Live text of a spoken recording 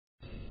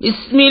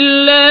بسم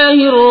اللہ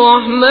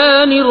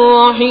الرحمن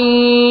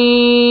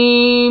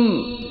الرحیم،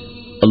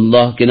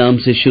 اللہ کے نام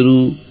سے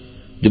شروع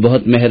جو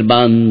بہت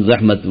مہربان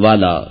رحمت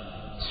والا۔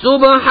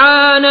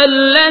 سبحان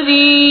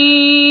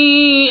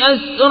الذی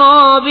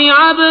اسری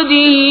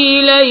بعبده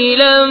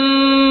لیلا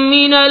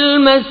من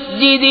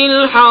المسجد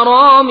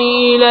الحرام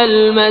الى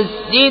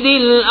المسجد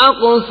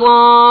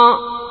الاقصى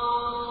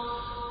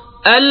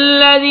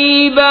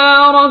الذي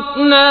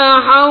باركنا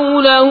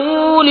حوله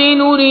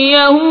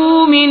لنريه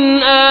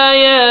من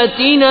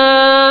آياتنا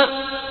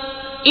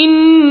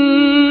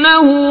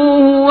إنه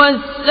هو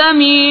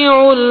السميع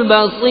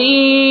البصير۔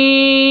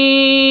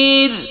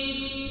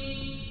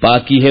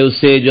 پاکی ہے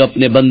اسے جو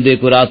اپنے بندے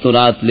کو راتوں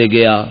رات لے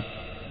گیا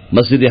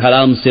مسجد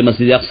حرام سے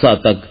مسجد اقصی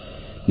تک،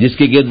 جس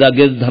کے گردا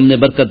گرد ہم نے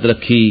برکت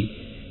رکھی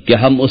کہ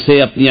ہم اسے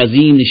اپنی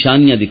عظیم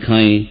نشانیاں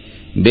دکھائیں،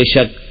 بے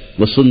شک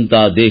وہ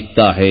سنتا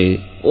دیکھتا ہے۔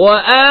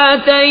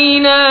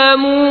 وآتينا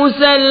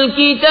موسى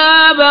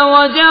الكتاب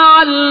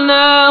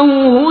وجعلناه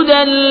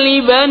هدى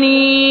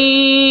لبني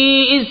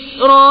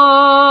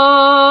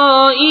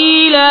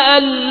إسرائيل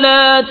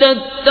ألا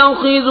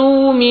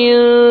تتخذوا من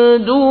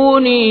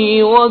دوني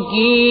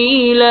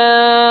وكيلا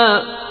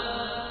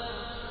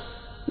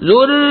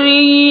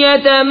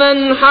ذرية من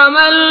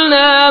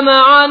حملنا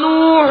مع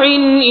نوح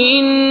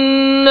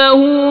إنه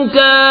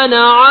كان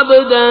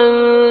عبدا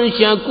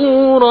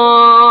شكورا۔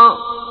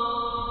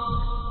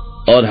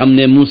 اور ہم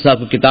نے موسیٰ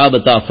کو کتاب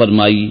عطا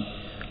فرمائی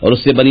اور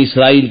اسے بنی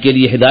اسرائیل کے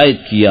لیے ہدایت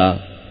کیا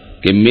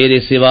کہ میرے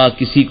سوا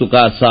کسی کو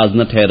کارساز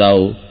نہ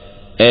ٹھہراؤ،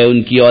 اے ان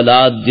کی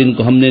اولاد جن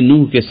کو ہم نے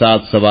نوح کے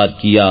ساتھ سوار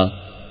کیا،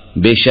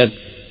 بے شک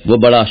وہ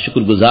بڑا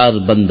شکر گزار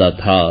بندہ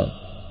تھا۔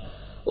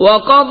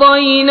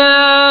 وَقَضَيْنَا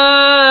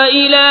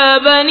إِلَى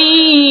بَنِي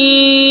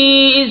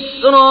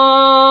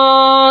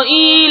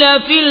إِسْرَائِيلَ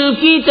فِي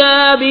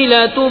الْكِتَابِ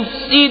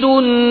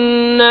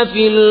لَتُفْسِدُنَّ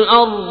فِي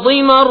الْأَرْضِ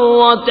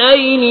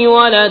مَرَّتَيْنِ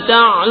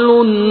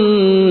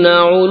وَلَتَعْلُنَّ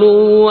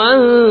عُلُوًّا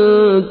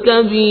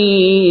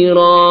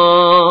كَبِيرًا،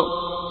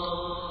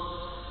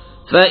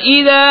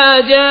 فَإِذَا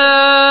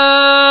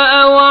جَاءَ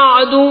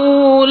وَعْدُ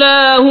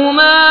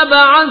أُولَاهُمَا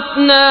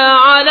بَعَثْنَا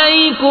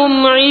عَلَيْكُمْ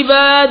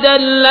عِبَادًا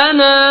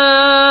لَنَا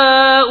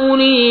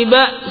أُولِي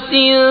بَأْسٍ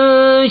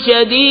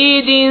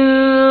شَدِيدٍ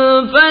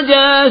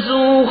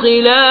فَجَاسُوا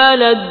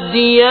خِلَالَ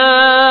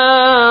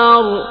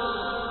الدِّيَارِ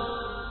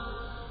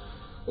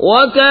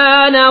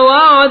وَكَانَ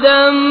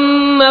وَعْدًا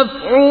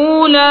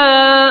مَفْعُولًا۔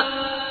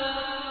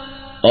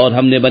 اور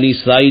ہم نے بنی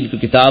اسرائیل کو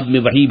کتاب میں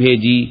وحی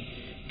بھیجی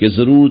کہ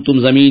ضرور تم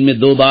زمین میں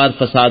 2 بار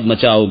فساد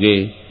مچاؤ گے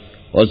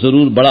اور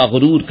ضرور بڑا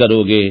غرور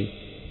کرو گے۔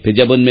 پھر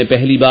جب ان میں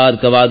پہلی بار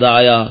کا وعدہ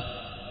آیا،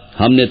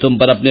 ہم نے تم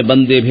پر اپنے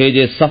بندے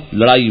بھیجے سخت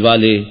لڑائی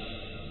والے،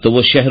 تو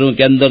وہ شہروں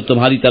کے اندر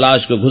تمہاری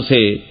تلاش کو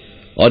گھسے،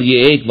 اور یہ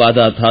ایک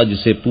وعدہ تھا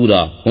جسے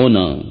پورا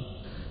ہونا۔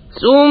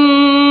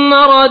 ثم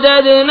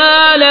رددنا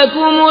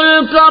لكم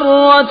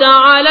الكرة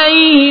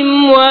عليهم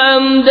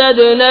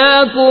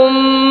وأمددناكم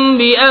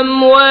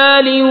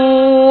بأموال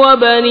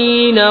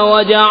وبنين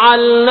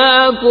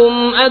وجعلناكم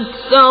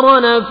أكثر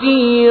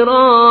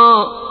نفيرا۔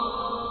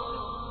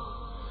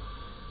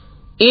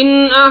 إن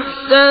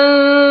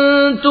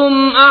أحسنتم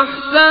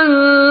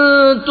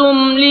أحسنتم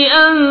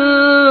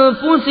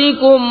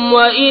لأنفسكم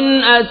وإن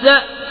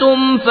أسأتم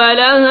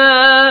فلها،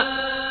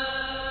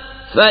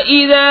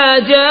 فإذا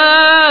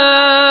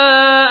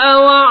جاء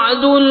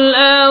وعد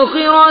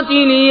الآخرة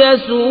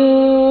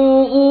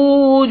ليسوءوا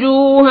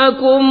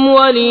وجوهكم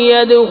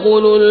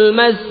وليدخلوا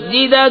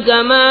المسجد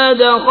كما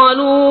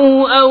دخلوه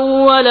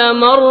أول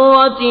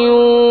مرة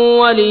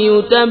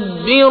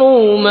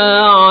وليتبروا ما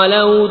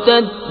علوا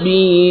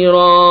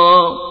تتبيرا۔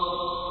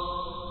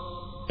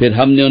 پھر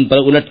ہم نے ان پر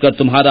الٹ کر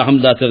تمہارا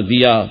حملہ کر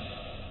دیا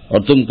اور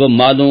تم کو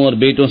مالوں اور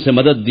بیٹوں سے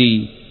مدد دی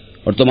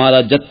اور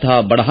تمہارا جتھا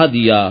بڑھا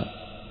دیا۔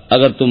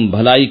 اگر تم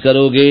بھلائی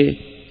کرو گے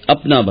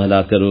اپنا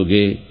بھلا کرو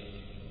گے،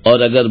 اور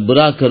اگر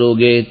برا کرو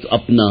گے تو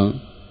اپنا۔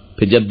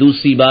 پھر جب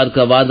دوسری بار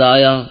کا وعدہ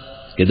آیا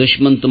کہ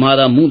دشمن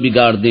تمہارا منہ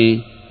بگاڑ دیں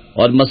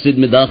اور مسجد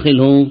میں داخل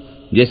ہوں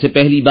جیسے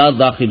پہلی بار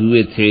داخل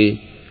ہوئے تھے،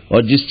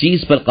 اور جس چیز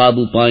پر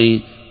قابو پائیں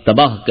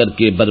تباہ کر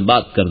کے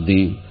برباد کر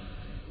دیں۔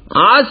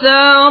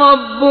 عسى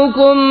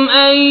ربكم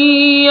أن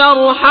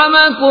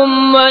يرحمكم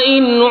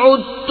وإن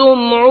عدتم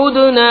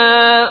عدنا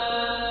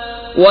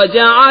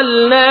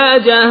وجعلنا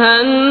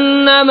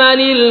جهنم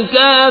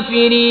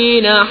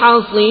للكافرين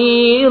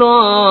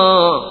حصيرا۔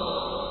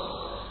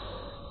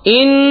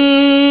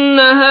 إن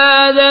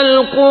هذا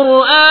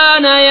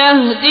القرآن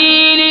يهدي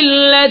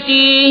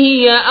للتي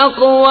هي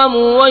أقوم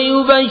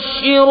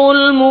ويبشر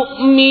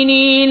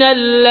المؤمنين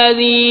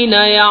الذين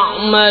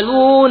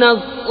يعملون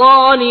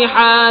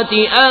الصالحات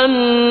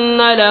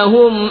أن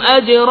لهم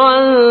أجرا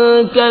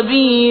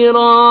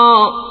كبيرا،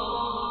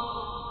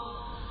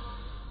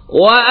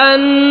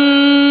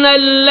 وَأَنَّ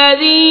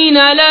الَّذِينَ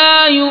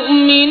لَا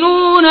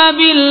يُؤْمِنُونَ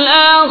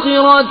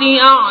بِالْآخِرَةِ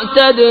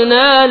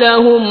أَعْتَدْنَا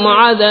لَهُمْ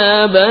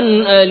عَذَابًا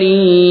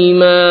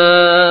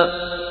أَلِيمًا۔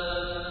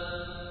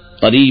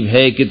 قریب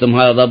ہے کہ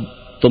تمہارا رب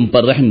تم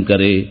پر رحم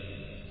کرے،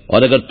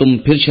 اور اگر تم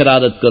پھر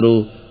شرارت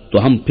کرو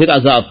تو ہم پھر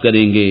عذاب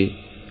کریں گے،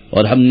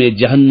 اور ہم نے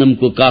جہنم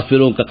کو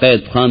کافروں کا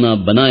قید خانہ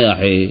بنایا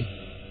ہے۔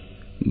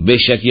 بے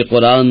شک یہ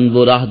قرآن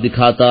وہ راہ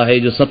دکھاتا ہے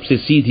جو سب سے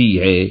سیدھی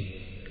ہے،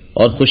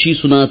 اور خوشی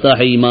سناتا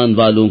ہے ایمان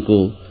والوں کو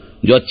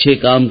جو اچھے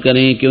کام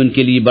کریں کہ ان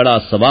کے لیے بڑا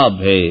ثواب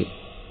ہے،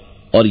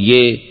 اور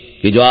یہ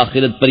کہ جو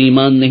آخرت پر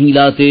ایمان نہیں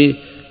لاتے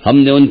ہم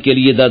نے ان کے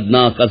لیے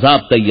دردناک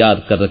عذاب تیار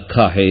کر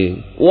رکھا ہے۔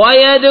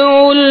 وَيَدْعُ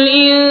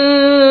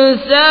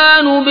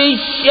الْإِنسَانُ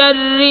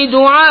بِالشَّرِّ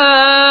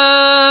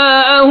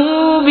دُعَاءَهُ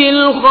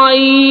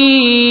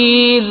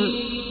بِالْخَيْرِ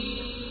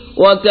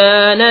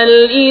وَكَانَ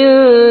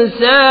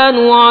الْإِنسَانُ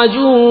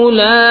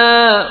عَجُولًا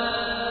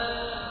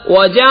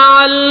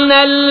وَجَعَلْنَا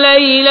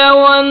اللَّيْلَ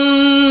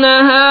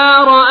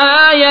وَالنَّهَارَ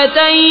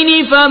آيَتَيْنِ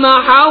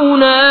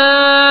فَمَحَوْنَا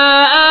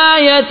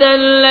آيَةَ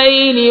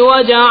اللَّيْلِ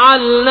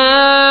وَجَعَلْنَا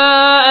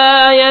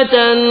آيَةَ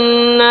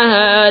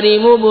النَّهَارِ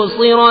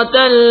مُبْصِرَةً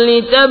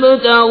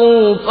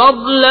لِتَبْتَغُوا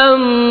فَضْلًا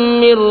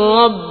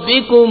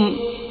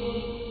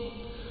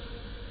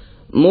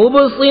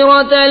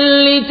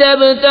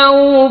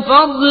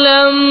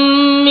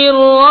من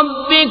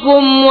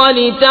ربكم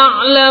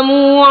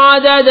ولتعلموا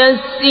عدد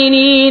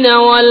السنين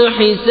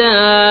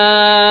والحساب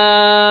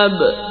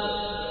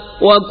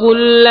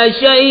وكل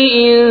شيء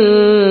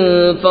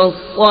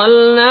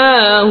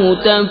فصلناه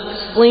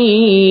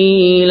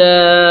تفصيلا۔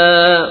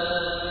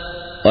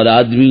 اور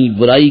آدمی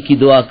برائی کی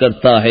دعا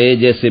کرتا ہے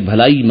جیسے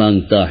بھلائی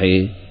مانگتا ہے،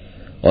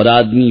 اور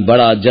آدمی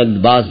بڑا جلد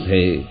باز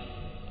ہے۔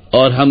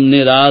 اور ہم نے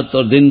رات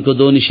اور دن کو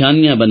دو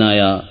نشانیاں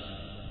بنایا،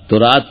 تو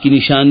رات کی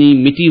نشانی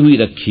مٹی ہوئی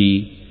رکھی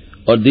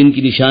اور دن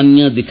کی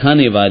نشانیاں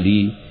دکھانے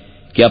والی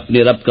کہ اپنے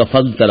رب کا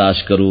فضل تلاش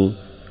کرو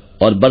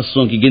اور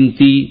برسوں کی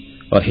گنتی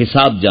اور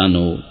حساب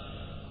جانو،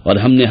 اور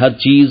ہم نے ہر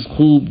چیز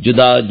خوب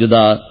جدا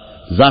جدا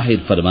ظاہر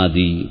فرما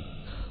دی۔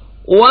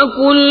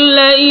 وَكُلَّ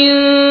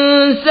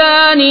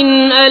إِنسَانٍ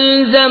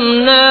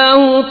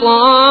أَلْزَمْنَاهُ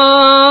طَائِرَهُ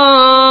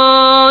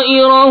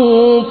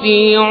فِي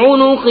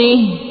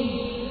عُنُقِهِ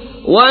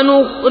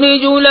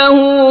وَنُخْرِجُ لَهُ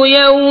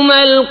يَوْمَ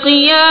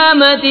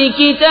الْقِيَامَةِ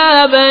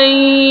كِتَابًا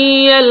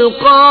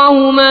يَلْقَاهُ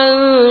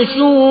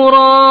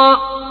مَنشُورًا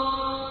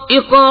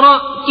اقْرَأْ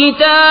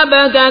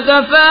كِتَابَكَ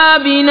كَفَى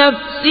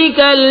بِنَفْسِكَ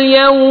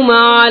الْيَوْمَ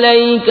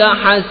عَلَيْكَ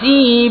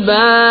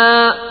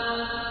حَسِيبًا۔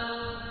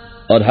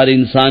 اور ہر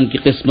انسان کی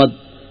قسمت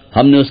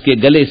ہم نے اس کے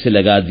گلے سے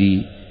لگا دی،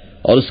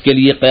 اور اس کے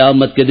لیے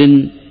قیامت کے دن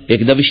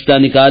ایک نوشتہ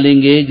نکالیں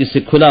گے جسے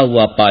کھلا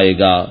ہوا پائے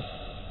گا۔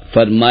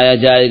 فرمایا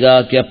جائے گا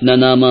کہ اپنا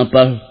نامہ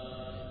پڑھ،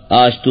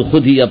 آج تو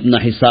خود ہی اپنا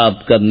حساب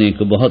کرنے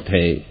کو بہت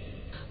ہے۔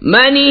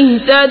 من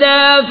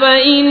اهتدى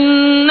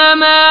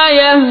فإنما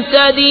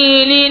يهتدي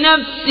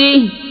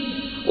لنفسه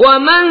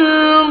ومن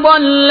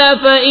ضل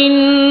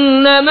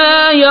فإنما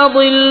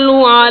يضل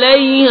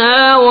عليها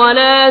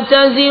ولا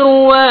تزر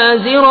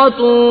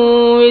وازرة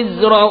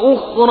وزر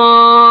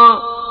أخرى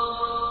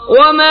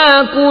وما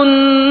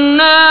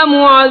كنا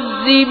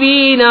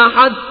معذبين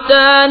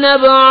حتى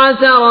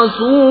نبعث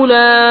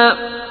رسولا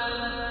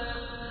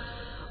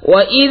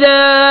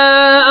وَإِذَا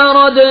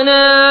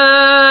أَرَدْنَا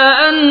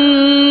أَن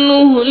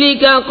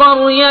نُّهْلِكَ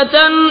قَرْيَةً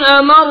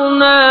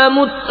أَمَرْنَا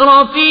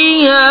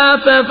مُتْرَفِيهَا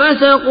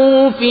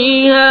فَفَسَقُوا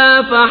فِيهَا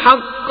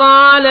فَحَقَّ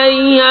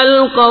عَلَيْهَا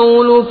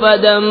الْقَوْلُ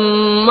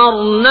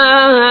فَدَمَّرْنَاهَا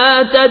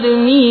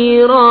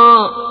تَدْمِيرًا۔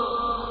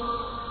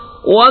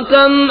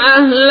 وَكَمْ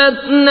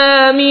أَهْلَكْنَا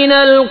مِنَ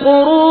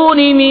الْقُرُونِ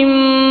مِن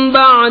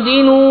بَعْدِ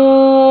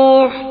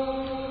نُوحٍ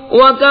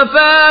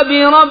وَكَفَى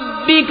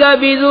بِرَبِّكَ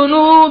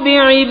بِذُنُوبِ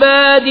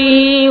عِبَادِهِ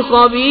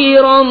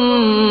خَبِيرًا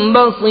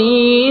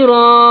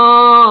بَصِيرًا۔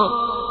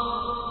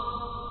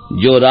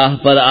 جو راہ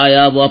پر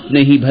آیا وہ اپنے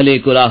ہی بھلے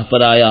کو راہ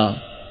پر آیا،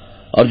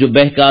 اور جو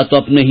بہکا تو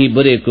اپنے ہی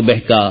برے کو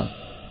بہکا،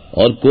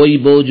 اور کوئی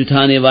بوجھ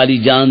اٹھانے والی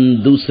جان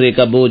دوسرے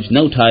کا بوجھ نہ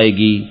اٹھائے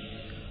گی،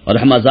 اور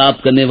ہم عذاب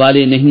کرنے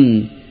والے نہیں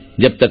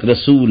جب تک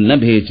رسول نہ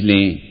بھیج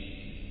لیں۔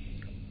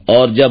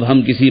 اور جب ہم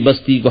کسی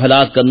بستی کو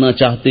ہلاک کرنا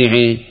چاہتے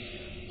ہیں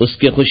اس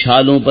کے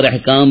خوشحالوں پر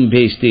احکام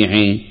بھیجتے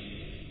ہیں،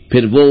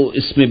 پھر وہ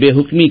اس میں بے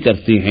حکمی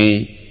کرتے ہیں،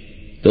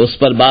 تو اس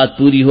پر بات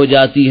پوری ہو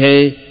جاتی ہے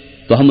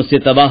تو ہم اسے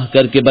تباہ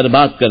کر کے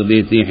برباد کر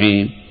دیتے ہیں۔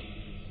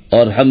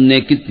 اور ہم نے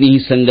کتنی ہی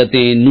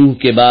سنگتیں نوح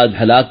کے بعد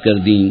ہلاک کر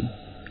دیں،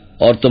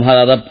 اور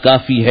تمہارا رب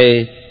کافی ہے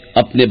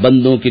اپنے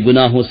بندوں کے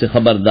گناہوں سے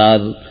خبردار،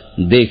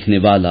 دیکھنے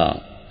والا۔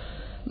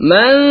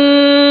 من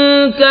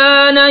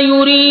كان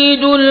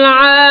يريد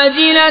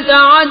العاجلة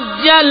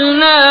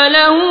عجلنا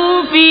له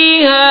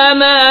فيها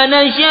ما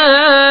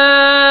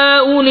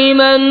نشاء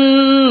لمن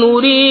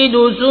نريد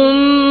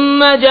ثم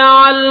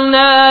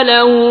جعلنا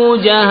له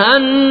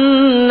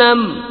جهنم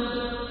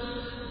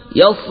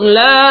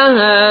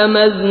يصلاها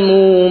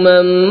مذموما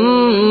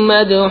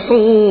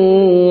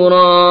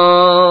مدحورا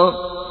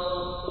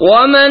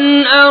ومن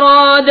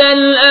أراد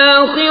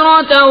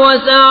الآخرة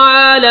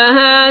وسعى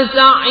لها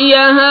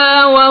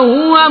سعيها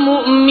وهو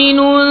مؤمن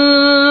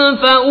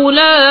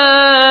فأولئك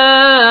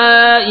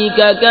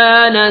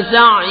كان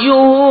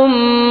سعيهم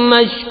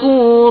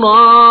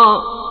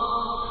مشكورا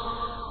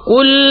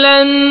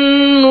كلا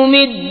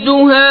نمد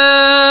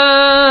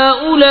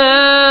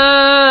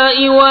هؤلاء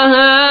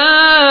وهؤلاء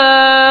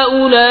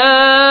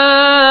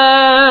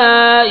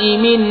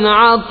من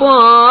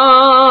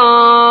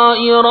بعطاء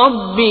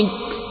ربك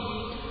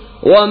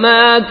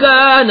وما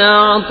كان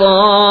عطاء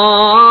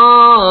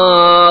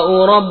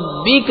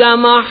ربك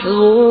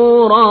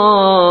محظورا.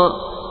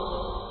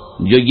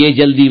 جو یہ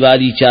جلدی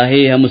والی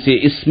چاہے ہم اسے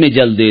اس میں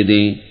جل دے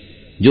دیں،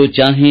 جو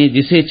چاہیں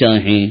جسے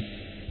چاہیں،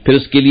 پھر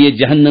اس کے لیے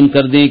جہنم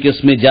کر دیں کہ اس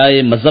میں جائے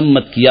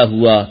مذمت کیا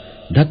ہوا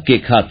دھکے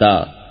کھاتا.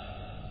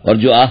 اور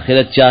جو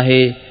آخرت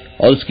چاہے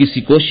اور اس کی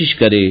سی کوشش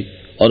کرے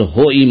اور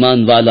ہو ایمان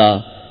والا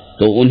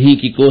تو انہی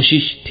کی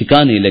کوشش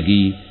ٹھکانے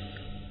لگی.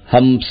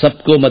 ہم سب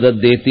کو مدد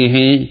دیتے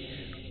ہیں،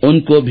 ان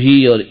کو بھی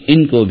اور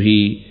ان کو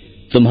بھی،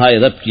 تمہارے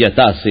رب کی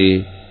عطا سے،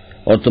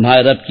 اور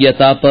تمہارے رب کی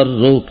عطا پر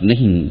روک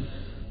نہیں.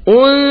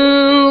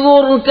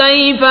 انظر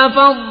كيف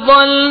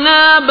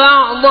فضلنا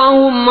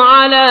بعضهم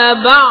على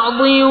بعض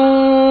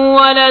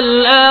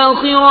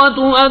وللآخرة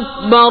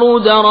أكبر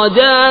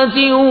درجات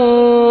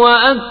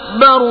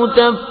وأكبر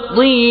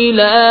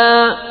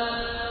تفضيلا.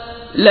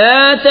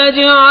 لا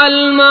تجعل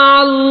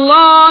مع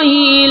الله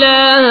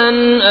إلها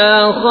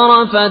آخر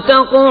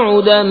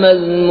فتقعد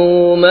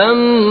مذموما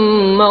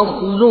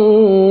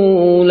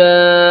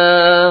مخذولا.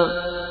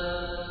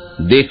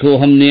 دیکھو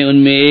ہم نے ان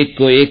میں ایک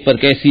کو ایک پر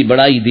کیسی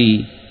بڑائی دی،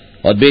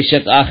 اور بے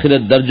شک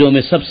آخرت درجوں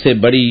میں سب سے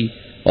بڑی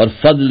اور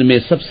فضل میں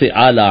سب سے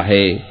اعلیٰ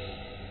ہے.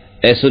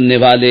 اے سننے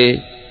والے،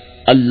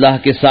 اللہ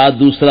کے ساتھ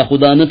دوسرا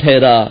خدا نہ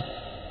ٹھہرا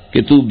کہ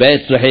تو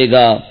بیت رہے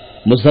گا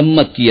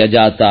مذمت کیا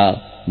جاتا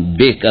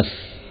بے کس.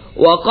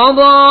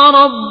 وَقَضَى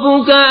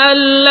رَبُّكَ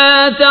أَلَّا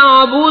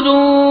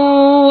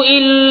تَعْبُدُوا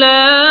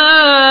إِلَّا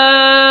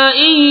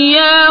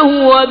إِيَّاهُ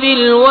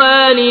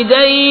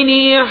وَبِالْوَالِدَيْنِ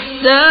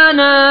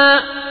إِحْسَانًا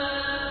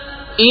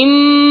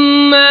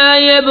إِمَّا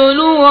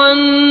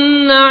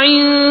يَبْلُغَنَّ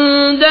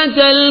عِندَكَ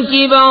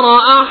الْكِبَرَ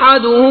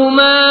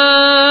أَحَدُهُمَا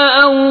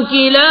أَوْ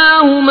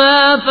كِلَاهُمَا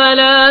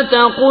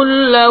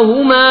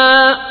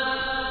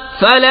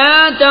فلا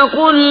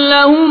تقل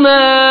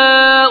لهما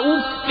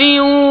أف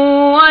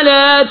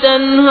ولا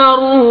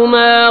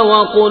تنهرهما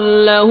وقل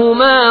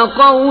لهما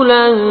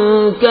قولا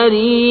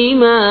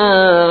كريما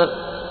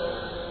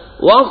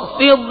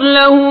واخفض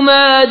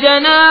لهما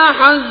جناح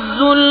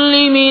الذل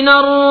من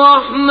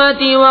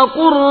الرحمة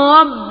وقل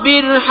رب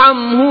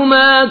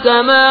ارحمهما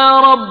كما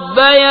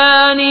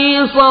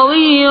ربياني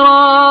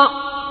صغيرا.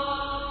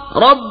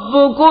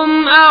 ربكم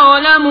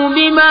أعلم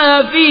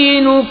بما في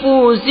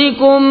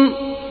نفوسكم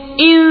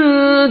إن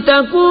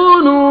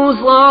تكونوا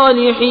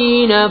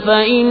صالحين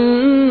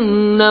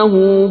فإنه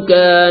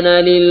كان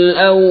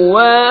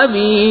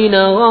للأوابين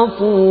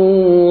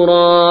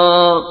غفورا.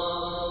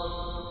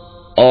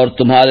 اور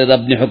تمہارے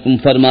رب نے حکم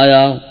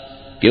فرمایا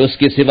کہ اس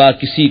کے سوا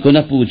کسی کو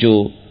نہ پوچھو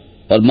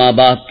اور ماں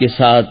باپ کے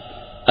ساتھ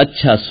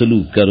اچھا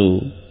سلوک کرو.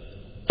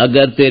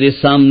 اگر تیرے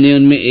سامنے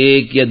ان میں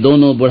ایک یا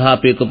دونوں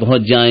بڑھاپے کو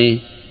پہنچ جائیں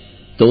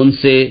تو ان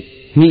سے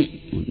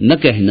نہ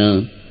کہنا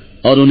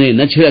اور انہیں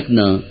نہ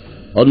چھڑکنا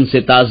اور ان سے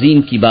تعظیم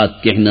کی بات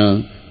کہنا،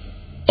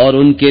 اور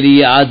ان کے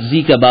لیے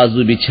عاجزی کا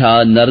بازو بچھا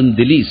نرم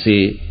دلی سے،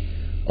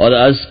 اور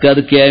عرض کر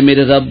کہ اے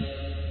میرے رب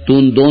تو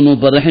ان دونوں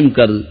پر رحم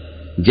کر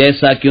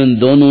جیسا کہ ان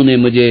دونوں نے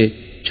مجھے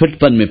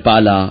چھٹپن میں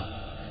پالا.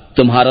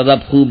 تمہارا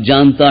رب خوب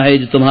جانتا ہے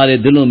جو تمہارے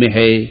دلوں میں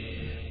ہے.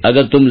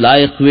 اگر تم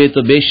لائق ہوئے تو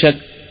بے شک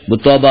وہ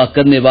توبہ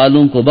کرنے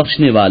والوں کو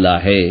بخشنے والا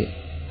ہے.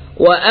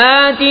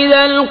 وآت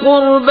ذا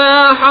القربى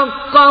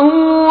حقه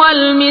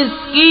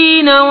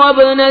والمسكين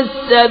وابن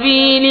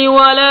السبيل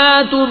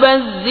ولا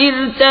تبذر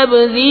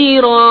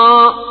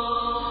تبذيرا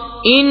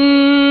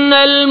إن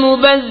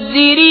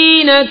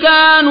المبذرين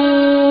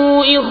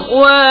كانوا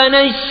إخوان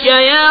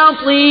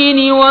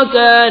الشياطين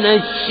وكان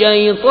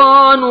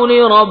الشيطان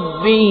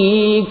لربه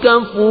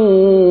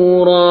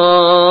كفورا.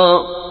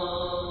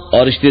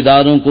 اور رشتہ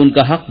داروں کو ان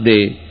کا حق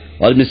دے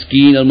اور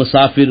مسکین اور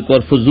مسافر کو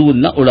اور فضول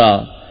نہ اڑا،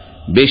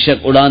 بے شک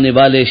اڑانے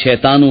والے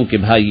شیطانوں کے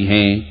بھائی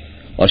ہیں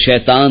اور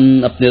شیطان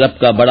اپنے رب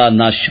کا بڑا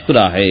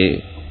ناشکرا ہے.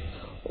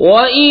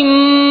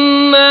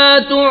 وَإِمَّا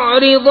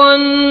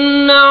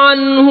تُعْرِضَنَّ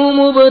عَنْهُمُ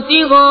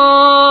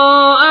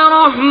ابْتِغَاءَ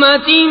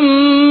رَحْمَةٍ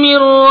مِّن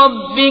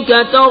رَّبِّكَ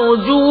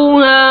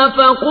تَرْجُوهَا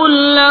فَقُل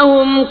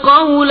لَّهُمْ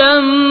قَوْلًا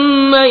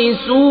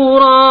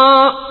مَّيْسُورًا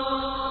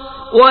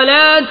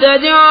ولا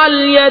تجعل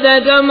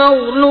يدك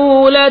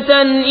مغلولة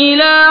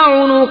إلى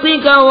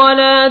عنقك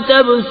ولا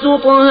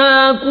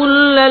تبسطها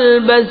كل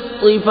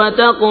البسط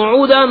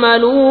فتقعد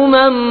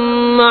ملوما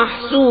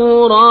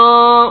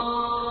محسورا.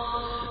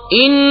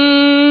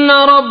 إن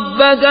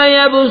ربك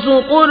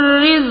يبسط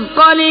الرزق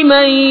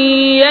لمن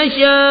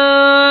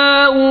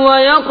يشاء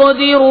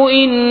ويقدر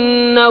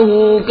إنه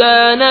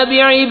كان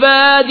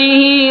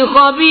بعباده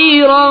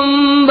خبيرا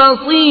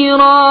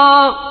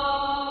بصيرا.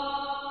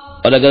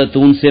 اور اگر تو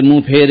ان سے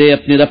منہ پھیرے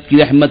اپنے رب کی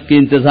رحمت کے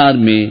انتظار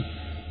میں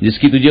جس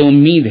کی تجھے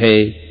امید ہے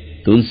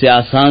تو ان سے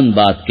آسان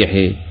بات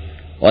کہے،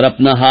 اور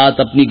اپنا ہاتھ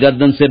اپنی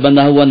گردن سے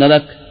بندھا ہوا نہ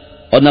رکھ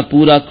اور نہ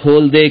پورا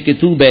کھول دے کہ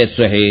تو بیٹھ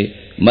رہے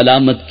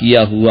ملامت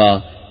کیا ہوا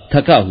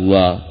تھکا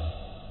ہوا.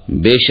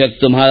 بے شک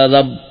تمہارا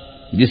رب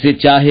جسے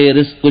چاہے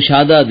رزق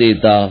کشادہ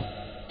دیتا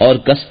اور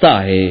کستا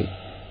ہے،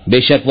 بے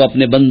شک وہ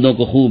اپنے بندوں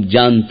کو خوب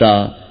جانتا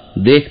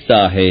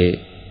دیکھتا ہے.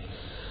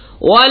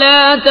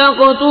 ولا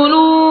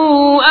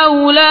تقتلوا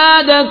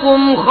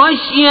أولادكم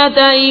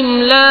خشية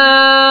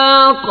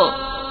إملاق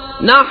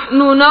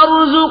نحن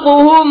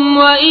نرزقهم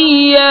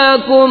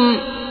وإياكم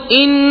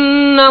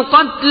إن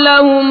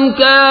قتلهم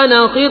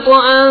كان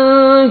خطأ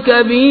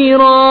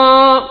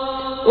كبيرا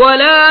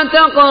ولا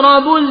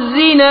تقربوا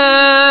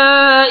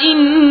الزنا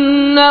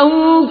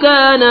إنه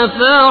كان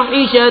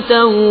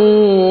فاحشة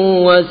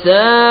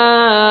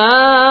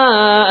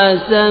وساء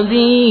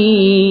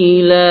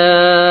سبيلا۔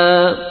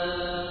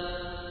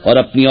 اور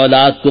اپنی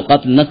اولاد کو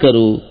قتل نہ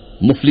کرو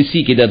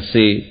مفلسی کے ڈر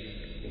سے،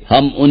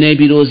 ہم انہیں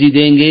بھی روزی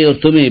دیں گے اور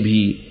تمہیں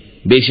بھی،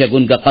 بے شک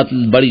ان کا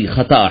قتل بڑی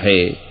خطا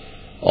ہے،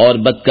 اور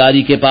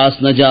بدکاری کے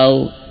پاس نہ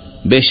جاؤ،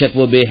 بے شک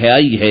وہ بے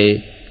حیائی ہے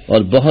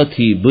اور بہت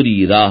ہی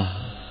بری راہ۔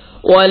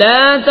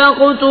 ولا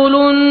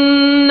تقتلوا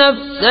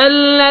النفس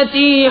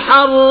التي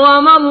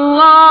حرم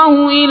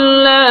الله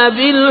إلا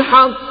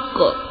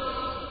بالحق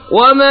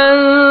ومن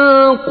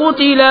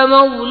قتل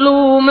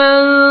مظلوما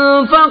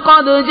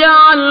فقد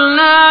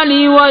جعلنا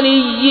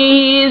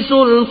لوليه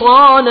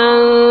سلطانا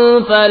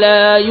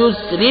فلا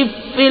يسرف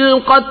في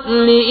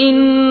القتل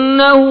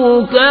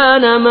إنه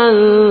كان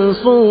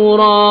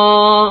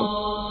منصورا۔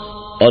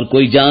 اور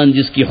کوئی جان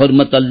جس کی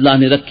حرمت اللہ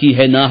نے رکھی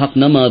ہے ناحق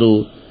نہ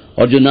مارو،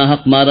 اور جو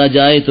ناحق مارا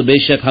جائے تو بے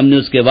شک ہم نے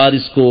اس کے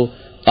وارث کو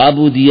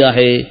قابو دیا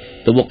ہے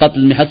تو وہ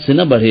قتل میں حد سے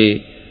نہ بڑھے،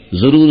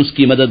 ضرور اس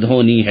کی مدد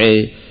ہونی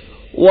ہے۔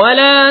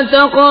 ولا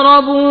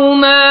تقربوا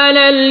مال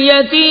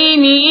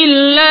اليتيم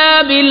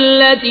إلا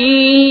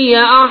بالتي هي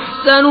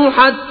أحسن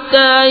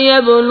حتى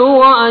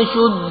يبلغ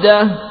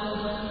أشده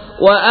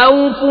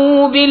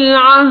وأوفوا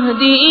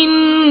بالعهد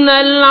إن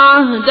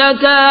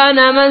العهد كان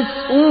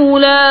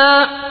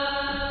مسؤولا۔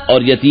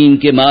 اور یتیم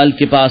کے مال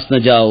کے پاس نہ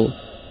جاؤ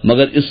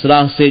مگر اس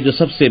راہ سے جو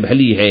سب سے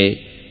بھلی ہے،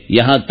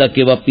 یہاں تک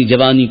کہ وہ اپنی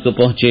جوانی کو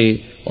پہنچے،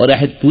 اور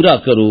عہد پورا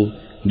کرو،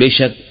 بے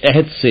شک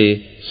عہد سے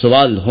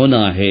سوال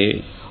ہونا ہے۔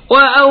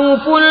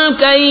 وَأَوْفُوا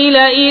الْكَيْلَ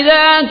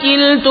إِذَا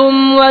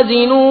كِلْتُمْ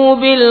وَزِنُوا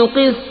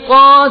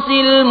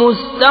بِالْقِسْطَاسِ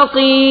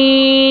الْمُسْتَقِيمِ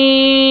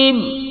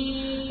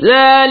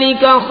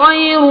ذَلِكَ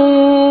خَيْرٌ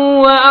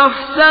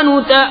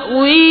وَأَحْسَنُ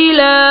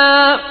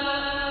تَأْوِيلًا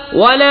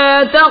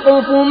وَلَا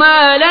تَقْفُ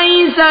مَا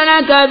لَيْسَ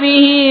لَكَ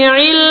بِهِ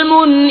عِلْمٌ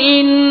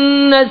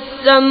إِنَّ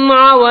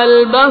السَّمْعَ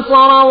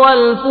وَالْبَصَرَ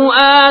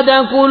وَالْفُؤَادَ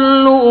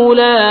كُلُّ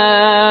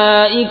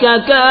أُولَئِكَ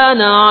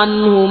كَانَ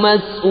عَنْهُ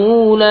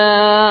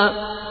مسؤولا۔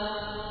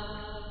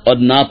 اور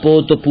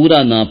ناپو تو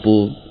پورا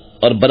ناپو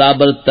اور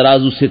برابر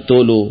ترازو سے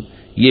تولو،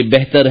 یہ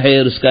بہتر ہے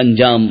اور اس کا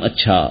انجام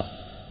اچھا،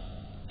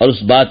 اور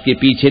اس بات کے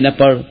پیچھے نہ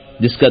پڑ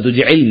جس کا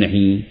تجھے علم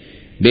نہیں،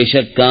 بے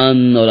شک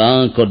کان اور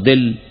آنکھ اور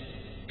دل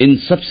ان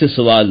سب سے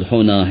سوال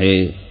ہونا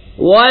ہے۔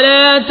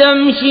 وَلَا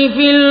تَمْشِ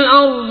فِي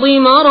الْأَرْضِ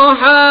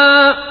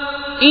مَرَحًا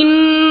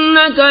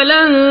إِنَّكَ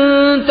لَن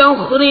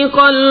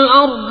تَخْرِقَ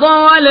الْأَرْضَ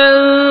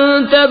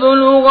وَلَن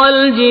تَبْلُغَ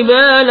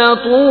الْجِبَالَ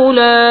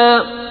طُولًا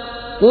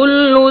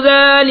كُلُّ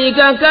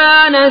ذَلِكَ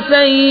كَانَ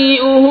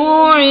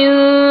سَيِّئُهُ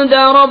عِندَ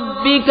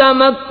رَبِّكَ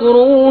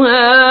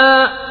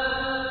مَكْرُوهًا۔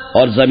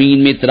 اور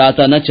زمین میں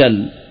اتراتا نہ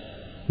چل،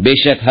 بے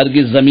شک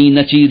ہرگز زمین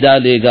نہ چیر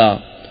ڈالے گا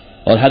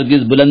اور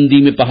ہرگز بلندی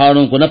میں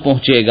پہاڑوں کو نہ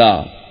پہنچے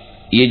گا،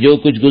 یہ جو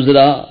کچھ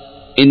گزرا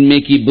ان میں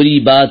کی بری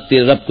بات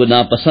تیرے رب کو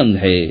ناپسند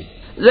ہے۔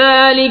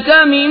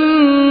 ذَلِكَ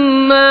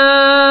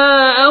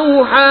مِمَّا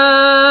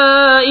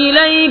أَوْحَى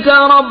إِلَيْكَ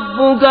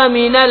رَبُّكَ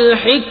مِنَ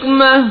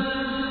الْحِكْمَةِ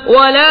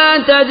وَلَا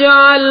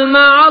تَجْعَلْ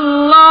مَعَ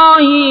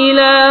اللَّهِ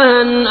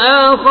إِلَٰهًا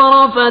آخَرَ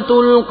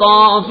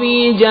فَتُلْقَىٰ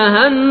فِي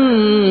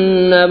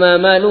جَهَنَّمَ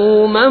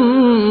مَلُومًا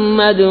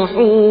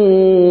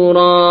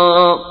مَدْحُورًا۔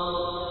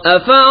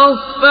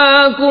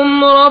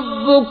 أَفَأَصْفَاكُمْ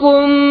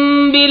رَبُّكُمْ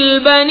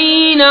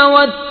بِالْبَنِينَ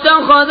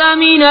وَاتَّخَذَ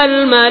مِنَ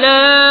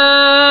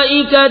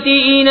الْمَلَائِكَةِ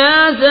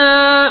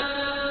إِنَاثًا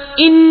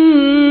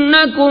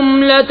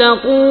إِنَّكُمْ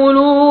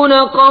لَتَقُولُونَ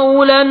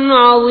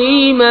قَوْلًا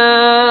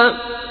عَظِيمًا۔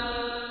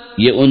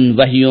 یہ ان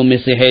وحیوں میں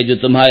سے ہے جو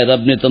تمہارے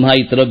رب نے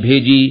تمہاری طرف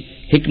بھیجی،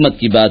 حکمت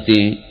کی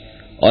باتیں،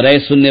 اور اے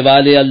سننے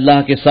والے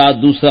اللہ کے ساتھ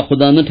دوسرا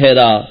خدا نہ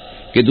ٹھہرا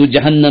کہ تو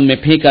جہنم میں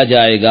پھینکا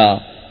جائے گا،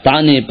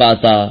 تانے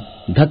پاتا،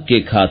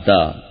 دھکے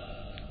کھاتا۔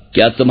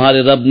 کیا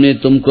تمہارے رب نے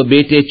تم کو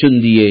بیٹے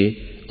چن دیے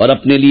اور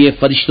اپنے لیے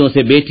فرشتوں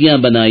سے بیٹیاں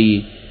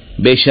بنائی؟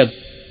 بے شک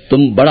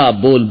تم بڑا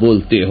بول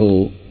بولتے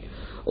ہو۔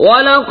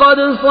 وَلَقَدْ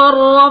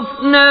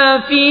صَرَّفْنَا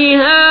فِي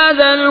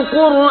هَذَا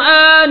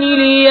الْقُرْآنِ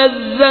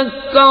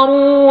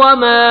لِيَذَّكَّرُوا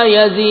وَمَا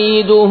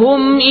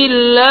يَزِيدُهُمْ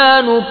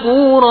إِلَّا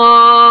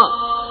نُفُورًا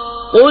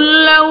قُل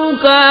لَّوْ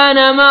كَانَ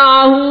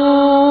مَعَهُ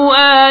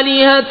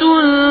آلِهَةٌ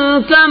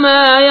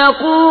كَمَا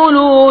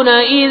يَقُولُونَ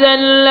إِذًا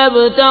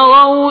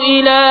لَّابْتَغَوْا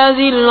إِلَى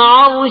ذِي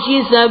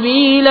الْعَرْشِ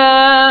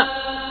سَبِيلًا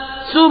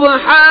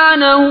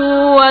سبحانه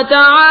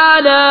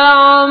وتعالى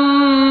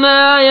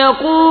عما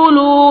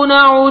يقولون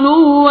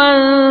علوا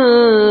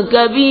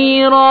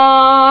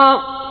كبيرا۔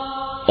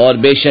 اور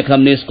بے شک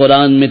ہم نے اس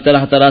قرآن میں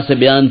طرح طرح سے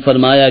بیان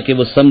فرمایا کہ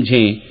وہ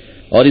سمجھیں،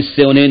 اور اس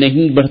سے انہیں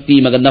نہیں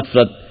بڑھتی مگر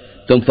نفرت۔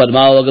 تم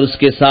فرماؤ اگر اس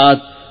کے ساتھ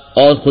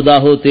اور خدا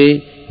ہوتے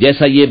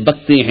جیسا یہ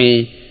بکتے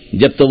ہیں،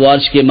 جب تو وہ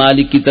عرش کے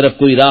مالک کی طرف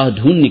کوئی راہ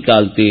ڈھونڈ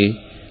نکالتے،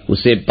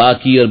 اسے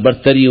پاکی اور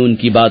برتری ان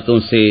کی باتوں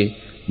سے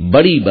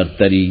بڑی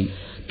برتری.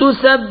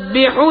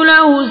 تسبح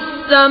له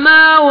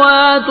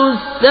السماوات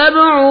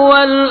السبع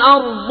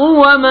والأرض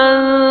ومن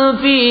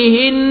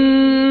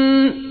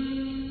فيهن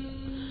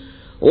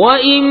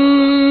وَإِن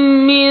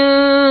مِّن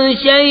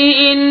شَيْءٍ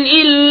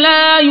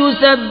إِلَّا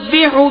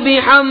يُسَبِّحُ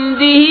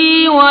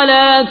بِحَمْدِهِ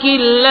وَلَكِن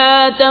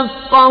لَّا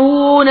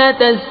تَفْقَهُونَ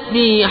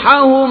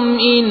تَسْبِيحَهُمْ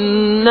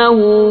إِنَّهُ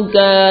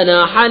كَانَ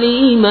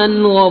حَلِيمًا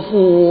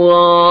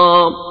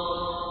غَفُورًا.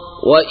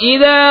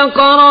 وَإِذَا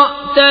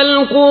قَرَأْتَ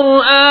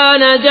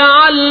الْقُرْآنَ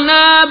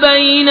جَعَلْنَا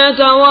بَيْنَكَ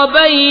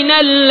وَبَيْنَ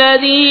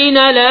الَّذِينَ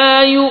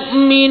لَا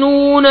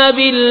يُؤْمِنُونَ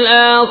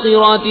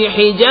بِالْآخِرَةِ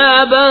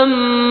حِجَابًا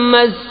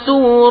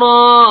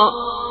مَّسْتُورًا.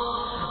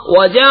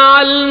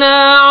 وَجَعَلْنَا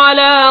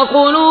عَلَى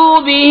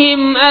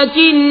قُلُوبِهِمْ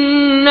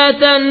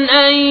أَكِنَّةً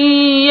أَن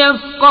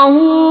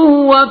يَفْقَهُوهُ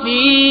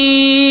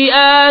وَفِي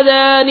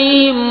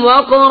آذَانِهِمْ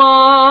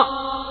وَقْرًا.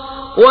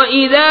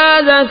 وَإِذَا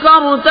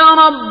ذَكَرْتَ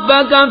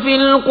رَبَّكَ فِي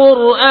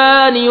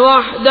الْقُرْآنِ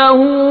وَحْدَهُ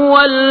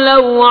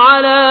وَلَّوْا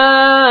عَلَى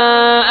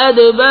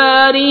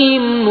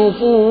أَدْبَارِهِمْ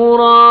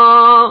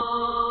نُفُورًا.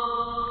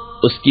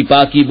 اس کی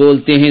پاکی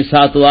بولتے ہیں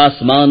ساتوں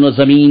آسمان و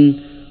زمین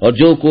اور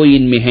جو کوئی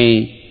ان میں ہیں،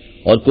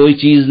 اور کوئی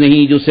چیز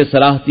نہیں جو اسے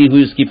سراہتی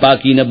ہوئی اس کی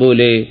پاکی نہ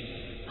بولے.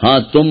 ہاں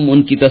تم ان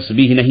کی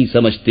تسبیح نہیں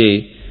سمجھتے،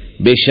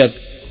 بے شک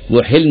وہ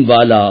حلم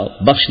والا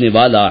بخشنے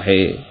والا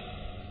ہے.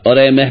 اور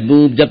اے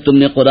محبوب، جب تم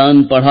نے قرآن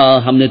پڑھا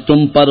ہم نے تم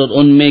پر اور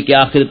ان میں کہ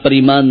آخر پر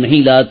ایمان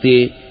نہیں لاتے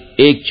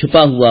ایک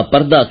چھپا ہوا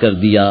پردہ کر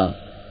دیا،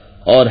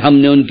 اور ہم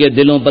نے ان کے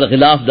دلوں پر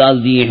غلاف ڈال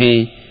دیے ہیں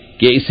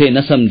کہ اسے نہ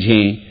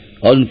سمجھیں،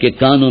 اور ان کے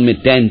کانوں میں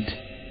ٹینٹ.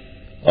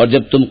 اور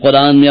جب تم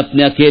قرآن میں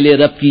اپنے اکیلے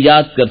رب کی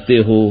یاد کرتے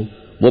ہو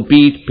وہ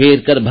پیٹھ پھیر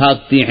کر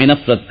بھاگتے ہیں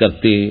نفرت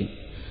کرتے.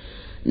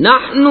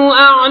 نحن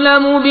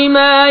أعلم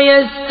بما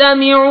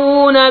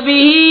يستمعون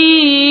به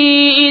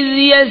إذ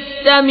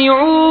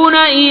يستمعون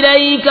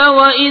إليك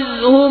وإذ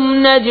هم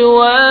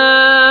نجوى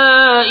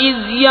إذ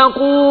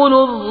يقول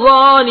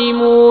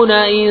الظالمون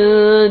إن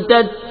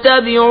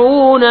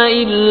تتبعون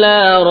إلا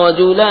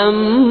رجلا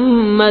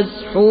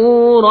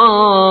مسحورا.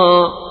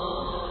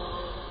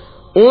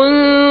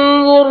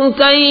 انظر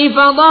كيف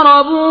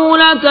ضربوا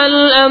لك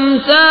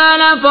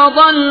الأمثال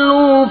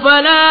فضلوا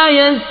فلا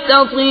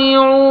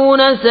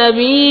يستطيعون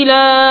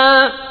سبيلا.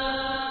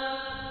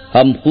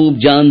 ہم خوب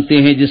جانتے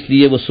ہیں جس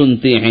لیے وہ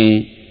سنتے ہیں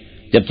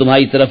جب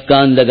تمہاری طرف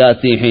کان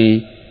لگاتے ہیں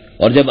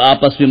اور جب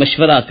آپس میں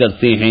مشورہ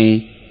کرتے ہیں،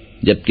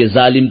 جبکہ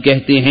ظالم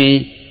کہتے ہیں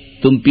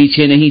تم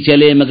پیچھے نہیں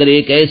چلے مگر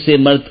ایک ایسے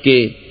مرد کے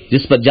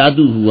جس پر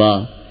جادو ہوا.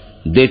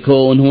 دیکھو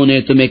انہوں نے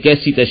تمہیں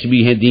کیسی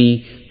تشبیہیں دیں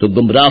تو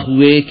گمراہ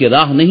ہوئے کہ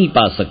راہ نہیں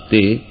پا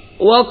سکتے.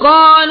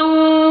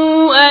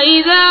 وَقَالُوا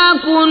أَإِذَا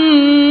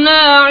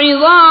كُنَّا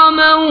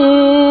عِظَامًا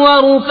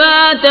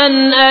وَرُفَاتًا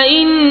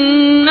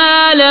أَإِنَّا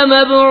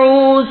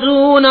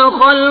لَمَبْعُوثُونَ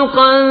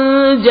خَلْقًا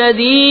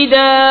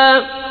جَدِيدًا.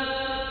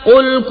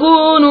 قُلْ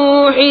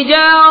كُونُوا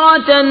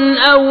حِجَارَةً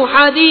أَوْ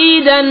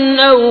حَدِيدًا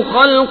أَوْ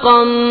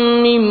خَلْقًا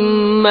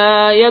مِّمَّا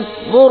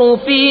يَكْبُرُ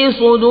فِي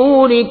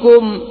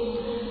صُدُورِكُمْ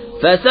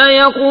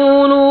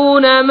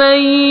فَسَيَقُولُونَ مَن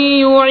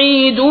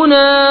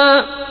يُعِيدُنَا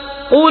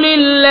قُلِ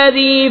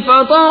الَّذِي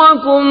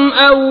فَطَرَكُمْ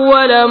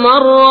أَوَّلَ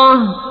مَرَّةٍ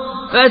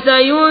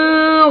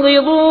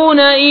فَسَيُنغِضُونَ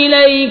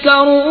إِلَيْكَ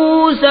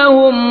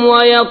رُؤُوسَهُمْ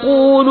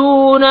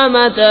وَيَقُولُونَ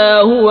مَتَىٰ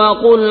هُوَ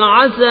قُلْ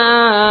عَسَىٰ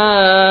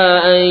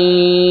أَن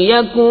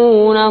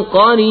يَكُونَ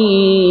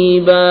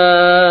قَرِيبًا.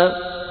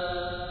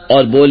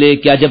 اور بولے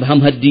کیا جب ہم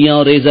ہڈیاں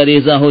اور ریزہ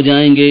ریزہ ہو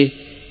جائیں گے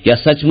کیا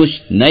سچ مچ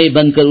نئے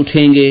بن کر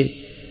اٹھیں گے؟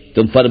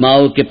 تم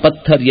فرماؤ کہ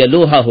پتھر یا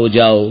لوہا ہو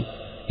جاؤ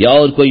یا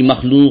اور کوئی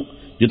مخلوق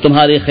جو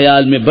تمہارے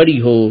خیال میں بڑی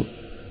ہو.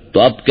 تو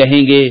اب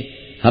کہیں گے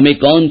ہمیں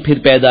کون پھر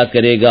پیدا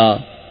کرے گا؟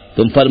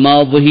 تم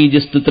فرماؤ وہی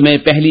جس نے تمہیں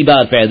پہلی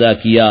بار پیدا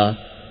کیا.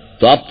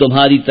 تو اب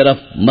تمہاری طرف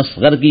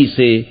مسخرگی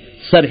سے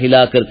سر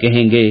ہلا کر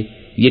کہیں گے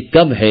یہ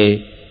کب ہے؟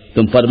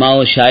 تم فرماؤ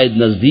شاید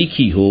نزدیک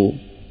ہی ہو.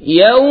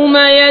 يوم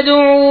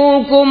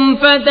يدعوكم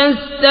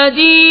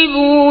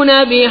فتستجيبون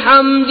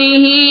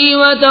بحمده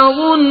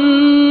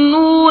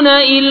وتظنون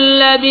إن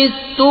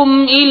لبثتم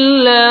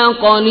إلا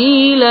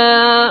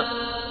قليلا.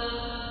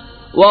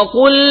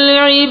 وقل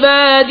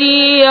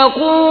لعبادي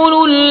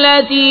يقولوا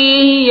التي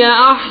هي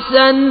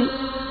أحسن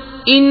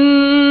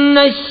إن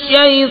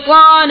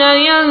الشيطان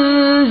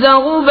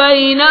ينزغ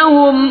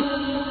بينهم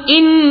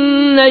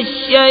إن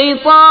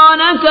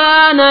الشيطان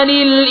كان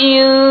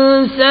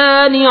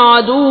للإنسان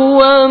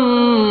عدوا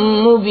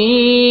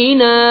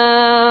مبينا.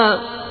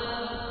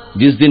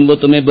 جس دن وہ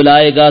تمہیں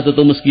بلائے گا تو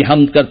تم اس کی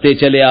حمد کرتے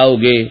چلے آؤ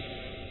گے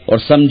اور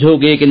سمجھو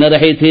گے کہ نہ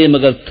رہے تھے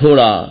مگر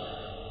تھوڑا.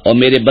 اور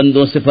میرے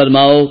بندوں سے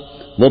فرماؤ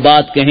وہ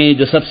بات کہیں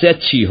جو سب سے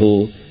اچھی ہو.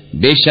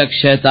 بے شک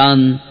شیطان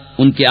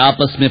ان کے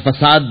آپس میں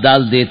فساد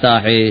ڈال دیتا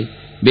ہے.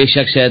 بے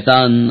شک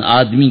شیطان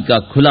آدمی کا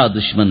کھلا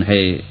دشمن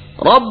ہے.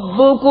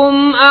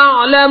 ربكم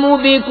أعلم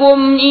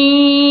بكم إن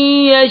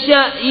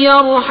يشأ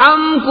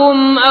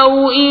يرحمكم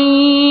أو إن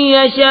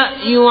يشأ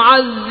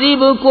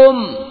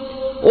يعذبكم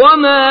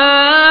وما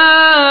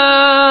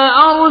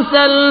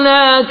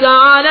أرسلناك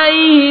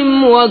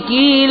عليهم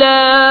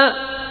وكيلا.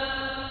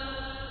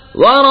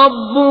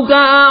 وَرَبُّكَ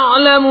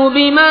أَعْلَمُ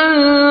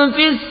بِمَن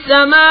فِي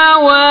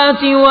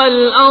السَّمَاوَاتِ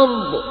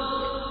وَالْأَرْضِ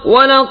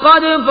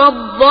وَلَقَدْ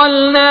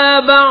فَضَّلْنَا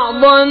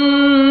بَعْضَ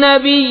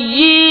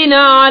النَّبِيِّينَ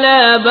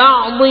عَلَى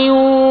بَعْضٍ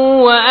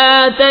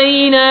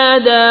وَآتَيْنَا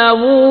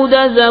دَاوُودَ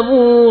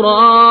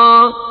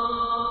زَبُورًا۔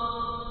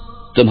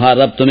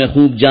 تمہارا رب تمہیں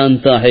خوب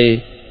جانتا ہے،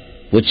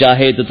 وہ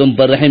چاہے تو تم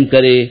پر رحم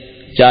کرے،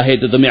 چاہے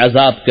تو تمہیں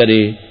عذاب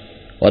کرے،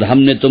 اور ہم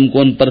نے تم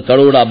کو ان پر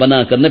کروڑا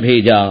بنا کر نہ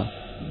بھیجا،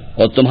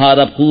 اور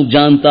تمہارا رب خوب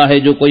جانتا ہے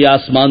جو کوئی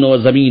آسمانوں اور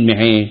زمین میں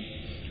ہیں،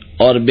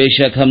 اور بے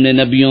شک ہم نے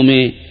نبیوں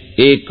میں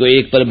ایک کو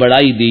ایک پر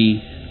بڑائی دی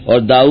اور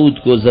داؤد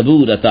کو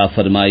زبور عطا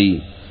فرمائی۔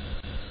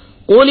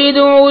 قُلِ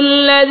ادْعُوا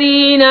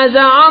الَّذِينَ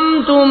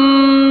زَعَمْتُم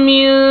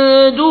مِّن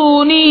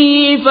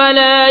دُونِهِ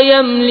فَلَا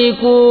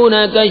يَمْلِكُونَ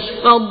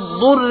كَشْفَ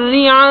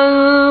الضُّرِّ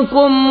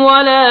عَنكُمْ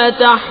وَلَا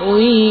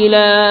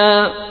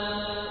تَحْوِيلًا۔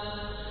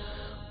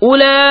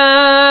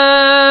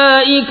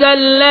 أُولَئِكَ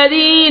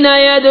الَّذِينَ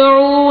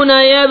يَدْعُونَ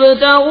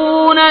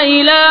يَبْتَغُونَ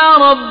إِلَى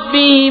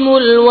رَبِّهِمُ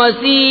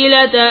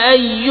الْوَسِيلَةَ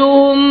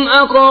أَيُّهُمْ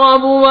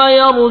أَقْرَبُ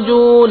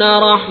وَيَرْجُونَ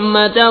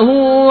رَحْمَتَهُ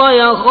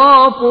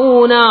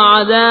وَيَخَافُونَ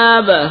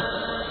عَذَابَهُ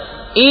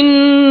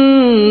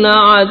إِنَّ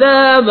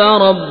عَذَابَ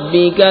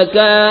رَبِّكَ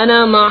كَانَ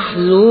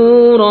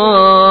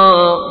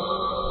مَحْذُورًا۔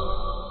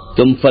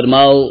 تم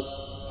فرماؤ،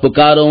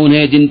 پکارو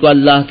انہیں جن کو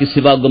اللہ کے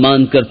سوا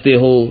گمان کرتے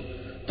ہو،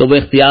 تو وہ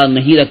اختیار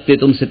نہیں رکھتے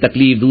تم سے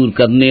تکلیف دور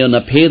کرنے اور نہ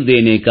پھیر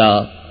دینے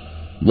کا۔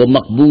 وہ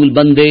مقبول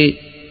بندے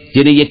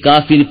جنہیں یہ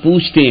کافر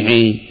پوچھتے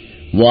ہیں،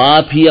 وہ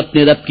آپ ہی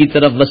اپنے رب کی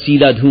طرف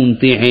وسیلہ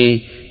ڈھونڈتے ہیں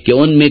کہ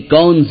ان میں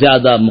کون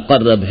زیادہ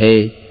مقرب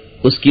ہے،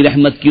 اس کی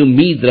رحمت کی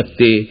امید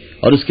رکھتے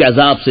اور اس کے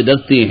عذاب سے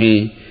ڈرتے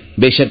ہیں۔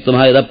 بے شک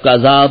تمہارے رب کا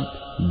عذاب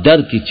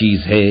ڈر کی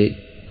چیز ہے۔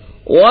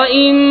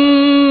 وَإِن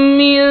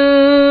مِّن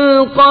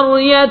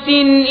قَرْيَةٍ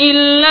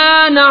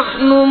إِلَّا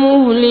نَحْنُ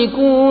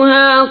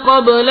مُهْلِكُوهَا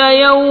قَبْلَ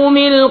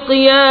يَوْمِ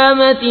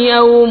الْقِيَامَةِ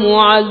أَوْ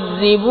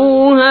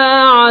مُعَذِّبُوهَا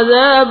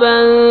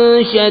عَذَابًا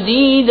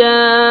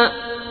شَدِيدًا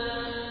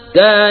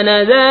كَانَ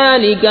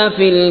ذَلِكَ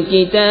فِي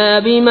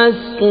الْكِتَابِ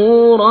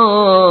مَسْطُورًا۔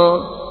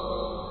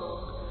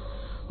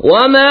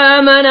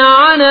 وَمَا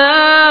مَنَعَنَا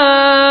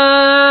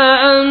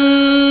أَن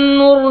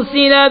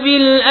نُّرْسِلَ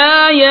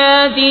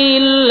بِالْآيَاتِ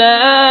إِلَّا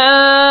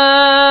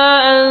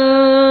أَن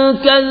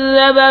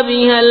كَذَّبَ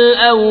بِهَا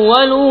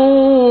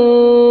الْأَوَّلُونَ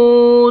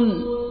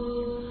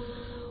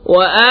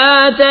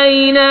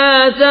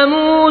وَآتَيْنَا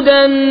ثَمُودَ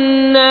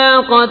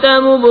النَّاقَةَ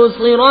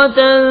مُبْصِرَةً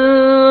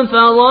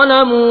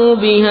فَظَلَمُوا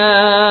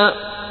بِهَا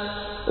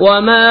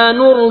وَمَا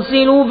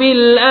نُرْسِلُ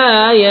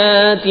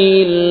بِالْآيَاتِ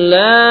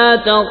إِلَّا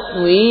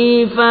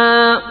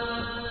تَخْوِيفًا۔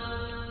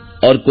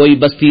 اور کوئی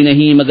بستی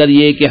نہیں مگر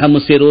یہ کہ ہم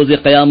اسے روز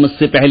قیامت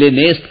سے پہلے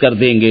نیست کر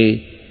دیں گے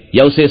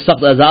یا اسے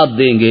سخت عذاب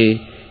دیں گے،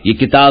 یہ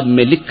کتاب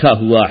میں لکھا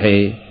ہوا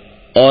ہے۔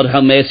 اور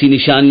ہم ایسی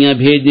نشانیاں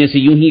بھیجنے سے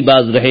یوں ہی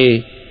باز رہے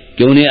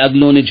کہ انہیں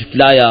اگلوں نے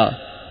جھٹلایا،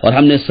 اور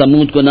ہم نے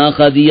سمود کو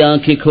ناقہ دیا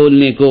آنکھیں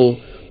کھولنے کو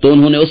تو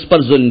انہوں نے اس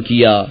پر ظلم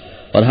کیا،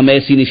 اور ہم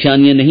ایسی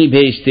نشانیاں نہیں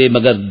بھیجتے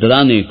مگر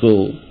ڈرانے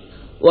کو۔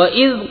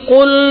 وَإِذْ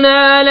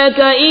قُلْنَا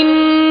لَكَ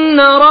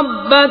إِنَّ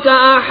رَبَّكَ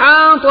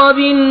أَحَاطَ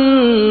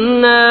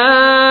بِالنَّاسِ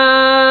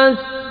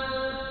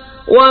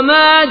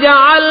وَمَا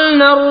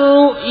جَعَلْنَا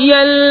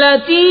الرُّؤْيَا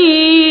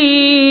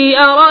الَّتِي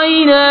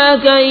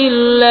أَرَيْنَاكَ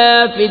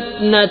إِلَّا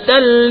فِتْنَةً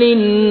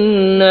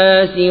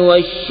لِلنَّاسِ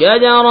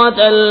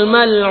وَالشَّجَرَةَ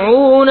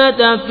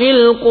الْمَلْعُونَةَ فِي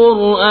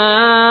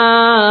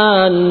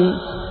الْقُرْآنِ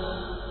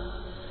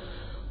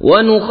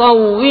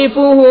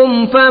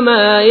وَنُخَوِّفُهُمْ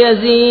فَمَا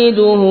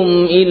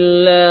يَزِيدُهُمْ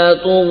إِلَّا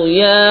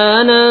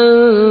طُغْيَانًا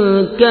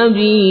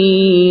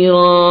كَبِيرًا۔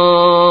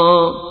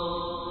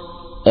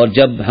 اور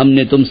جب ہم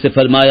نے تم سے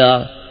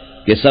فرمایا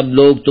کہ سب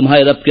لوگ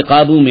تمہارے رب کے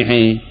قابو میں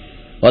ہیں،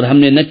 اور ہم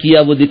نے نہ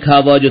کیا وہ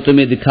دکھاوا جو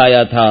تمہیں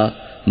دکھایا تھا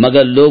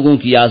مگر لوگوں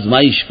کی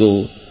آزمائش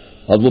کو،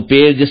 اور وہ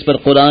پیڑ جس پر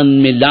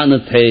قرآن میں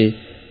لعنت ہے،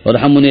 اور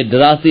ہم انہیں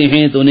ڈراتے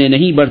ہیں تو انہیں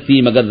نہیں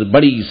بڑھتی مگر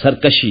بڑی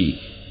سرکشی۔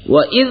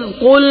 وَإِذْ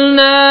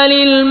قُلْنَا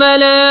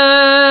لِلْمَلَائِكَةِ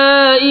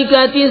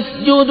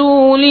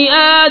اسْجُدُوا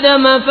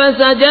لِآدَمَ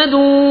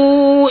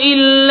فَسَجَدُوا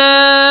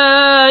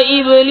إِلَّا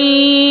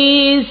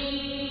إِبْلِيسَ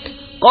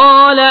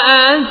قَالَ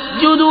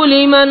أَسْجُدُ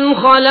لِمَنْ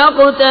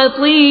خَلَقْتَ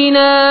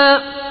طِينًا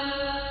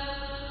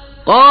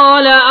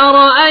قَالَ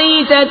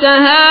أَرَأَيْتَكَ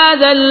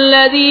هَذَا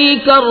الَّذِي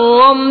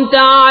كَرَّمْتَ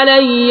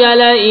عَلَيَّ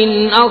لَئِنْ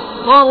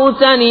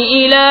أَخَّرْتَنِ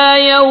إِلَى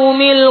يَوْمِ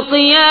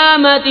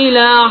الْقِيَامَةِ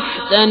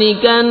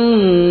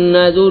لَأَحْتَنِكَنَّ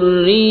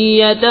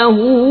ذُرِّيَّتَهُ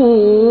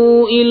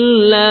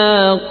إِلَّا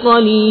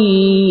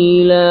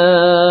قَلِيلًا۔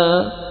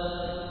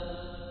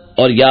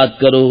 اور یاد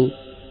کرو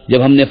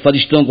جب ہم نے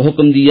فرشتوں کو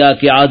حکم دیا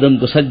کہ آدم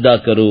کو سجدہ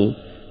کرو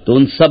تو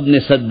ان سب نے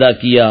سجدہ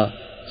کیا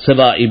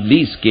سوا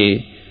ابلیس کے۔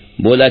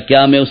 بولا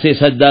کیا میں اسے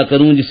سجدہ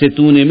کروں جسے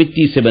تو نے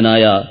مٹی سے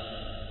بنایا؟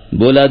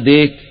 بولا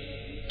دیکھ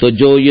تو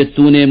جو یہ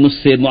تو نے مجھ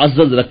سے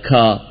معزز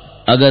رکھا،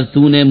 اگر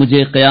تو نے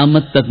مجھے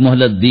قیامت تک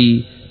مہلت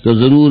دی تو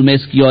ضرور میں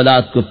اس کی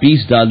اولاد کو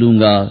پیس ڈالوں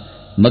گا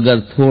مگر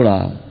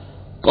تھوڑا۔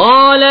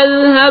 قال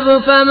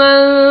اذهب فمن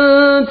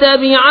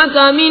تبعك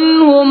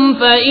منهم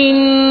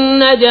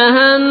فإن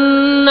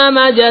جهنم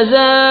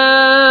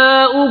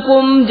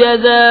جزاؤكم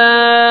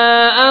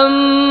جزاء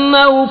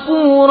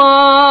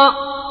موفورا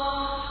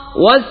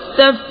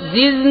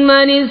واستفزز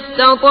من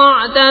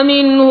استطعت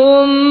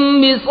منهم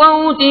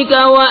بصوتك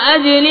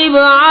وأجلب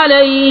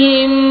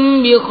عليهم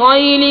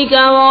بخيلك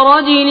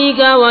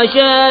ورجلك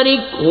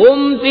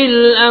وشاركهم في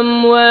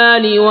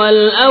الأموال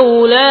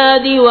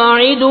والأولاد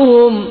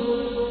وعدهم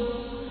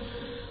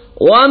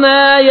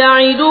وما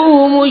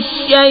يعدهم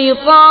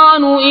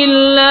الشيطان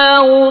إلا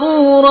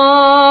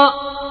غرورا.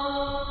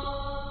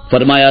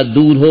 فرمایا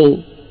دور ہو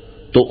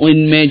تو ان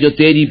میں جو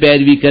تیری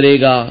پیروی کرے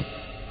گا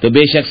تو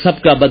بے شک سب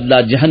کا بدلہ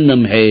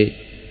جہنم ہے،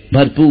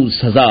 بھرپور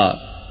سزا.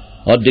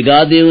 اور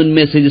ڈگا دے ان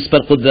میں سے جس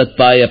پر قدرت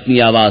پائے اپنی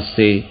آواز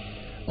سے،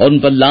 اور ان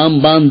پر لام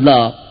باندھ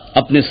لا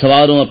اپنے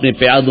سواروں اپنے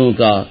پیادوں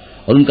کا،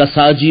 اور ان کا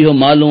ساجی ہو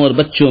مالوں اور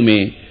بچوں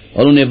میں،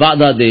 اور انہیں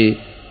وعدہ دے،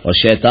 اور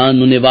شیطان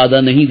انہیں وعدہ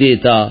نہیں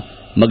دیتا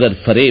مگر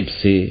فریب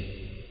سے.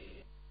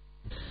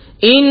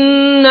 ان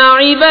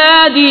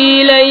عبادی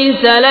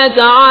لیس لک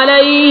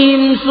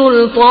علیہم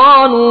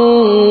سلطان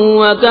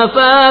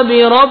وکفى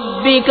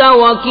بربک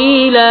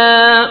وکیلا.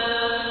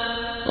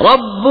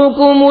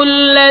 ربکم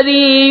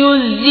الذی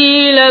یزجی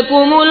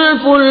لکم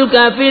الفلک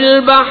فی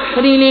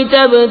البحر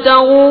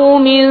لتبتغوا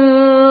من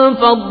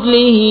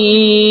فضلہ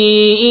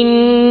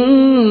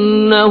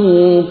انہ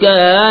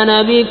کان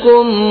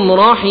بکم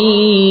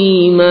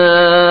رحیما.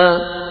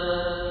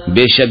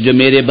 بے شک جو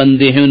میرے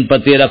بندے ہیں ان پر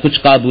تیرا کچھ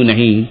قابو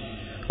نہیں،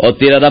 اور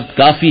تیرا رب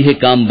کافی ہے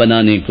کام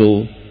بنانے کو.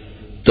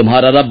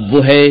 تمہارا رب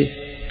وہ ہے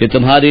کہ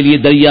تمہارے لیے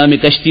دریا میں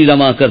کشتی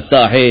رواں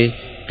کرتا ہے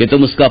کہ تم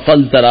اس کا پھل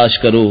تلاش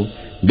کرو،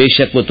 بے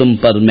شک وہ تم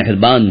پر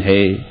مہربان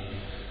ہے.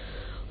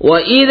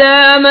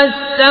 وَإِذَا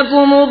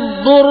مَسَّكُمُ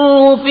الضُّرُّ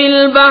فِي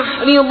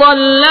الْبَحْرِ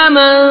ضَلَّ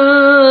مَن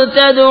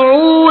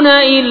تَدْعُونَ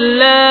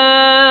إِلَّا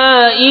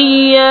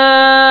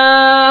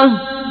إِيَّاهُ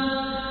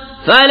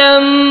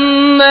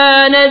فَلَمَّا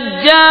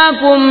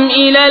نَجَّاكُمْ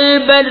إِلَى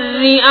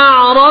الْبَرِّ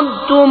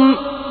أَعْرَضْتُمْ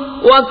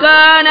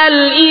وَكَانَ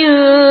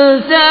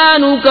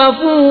الْإِنسَانُ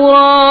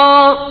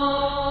كَفُورًا.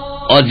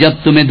 اور جب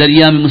تمہیں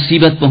دریا میں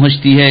مصیبت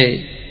پہنچتی ہے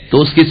تو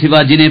اس کے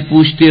سوا جنہیں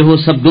پوچھتے ہو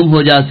سب گم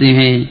ہو جاتے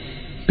ہیں،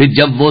 پھر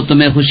جب وہ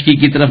تمہیں خشکی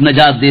کی طرف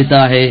نجات دیتا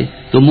ہے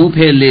تو منہ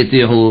پھیر لیتے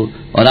ہو،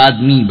 اور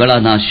آدمی بڑا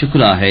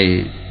ناشکرا ہے.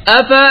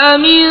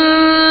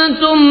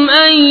 أَفَأَمِنْتُمْ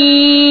أَنْ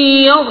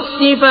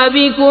يَخْسِفَ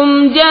بِكُمْ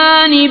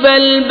جَانِبَ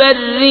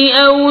الْبَرِّ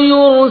أَوْ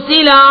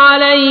يُرْسِلَ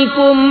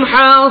عَلَيْكُمْ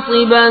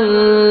حَاصِبًا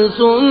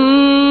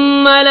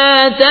ثُمَّ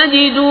لَا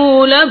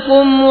تَجِدُوا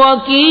لَكُمْ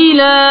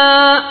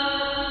وَكِيلًا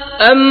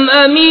أَمْ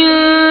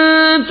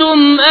أَمِنْتُمْ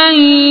أَنْ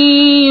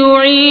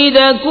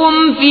يُعِيدَكُمْ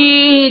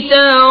فِيهِ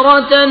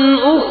تَارَةً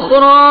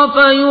أُخْرَى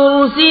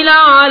فَيُرْسِلَ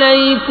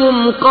عَلَيْكُمْ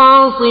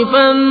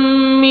قَاصِفًا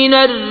مِنَ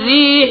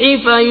الرِّيحِ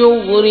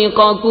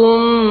فَيُغْرِقَكُمْ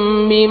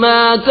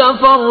بِمَا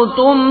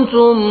كَفَرْتُمْ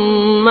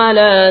ثُمَّ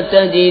لَا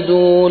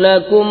تَجِدُوا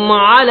لَكُمْ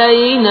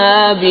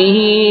عَلَيْنَا بِهِ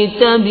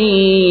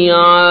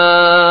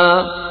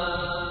تَبِيعًا.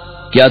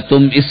 کیا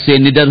تم اس سے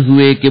نڈر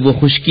ہوئے کہ وہ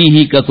خشکی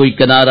ہی کا کوئی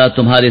کنارہ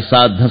تمہارے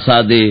ساتھ دھسا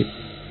دے،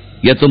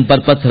 یا تم پر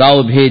پتھراؤ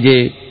بھیجے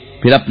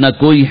پھر اپنا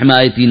کوئی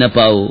حمایتی نہ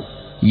پاؤ،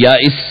 یا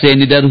اس سے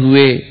نڈر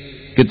ہوئے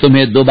کہ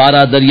تمہیں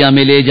دوبارہ دریا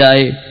میں لے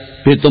جائے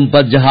پھر تم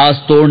پر جہاز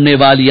توڑنے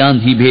والی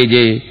آندھی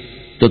بھیجے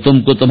تو تم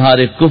کو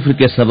تمہارے کفر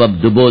کے سبب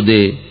ڈبو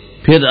دے،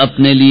 پھر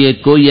اپنے لیے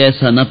کوئی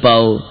ایسا نہ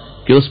پاؤ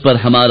کہ اس پر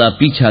ہمارا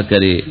پیچھا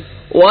کرے.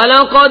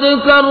 وَلَقَدْ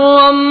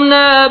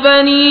كَرَّمْنَا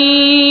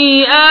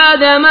بَنِي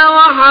آدَمَ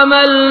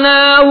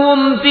وَحَمَلْنَاهُمْ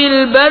فِي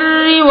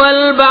الْبَرِّ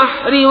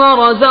وَالْبَحْرِ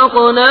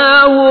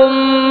وَرَزَقْنَاهُمْ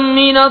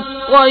مِنَ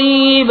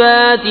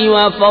الطَّيِّبَاتِ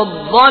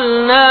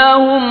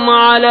وَفَضَّلْنَاهُمْ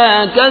عَلَى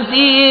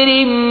كَثِيرٍ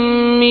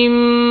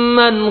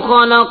مِّمَّنْ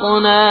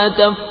خَلَقْنَا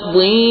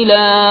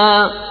تَفْضِيلًا.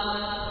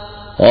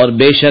 اور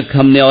بے شک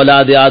ہم نے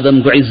اولاد آدم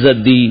کو عزت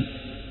دی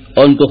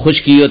اور ان کو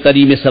خشکی اور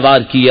تری میں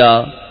سوار کیا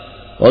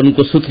اور ان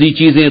کو ستھری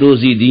چیزیں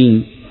روزی دیں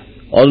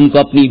اور ان کو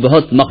اپنی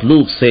بہت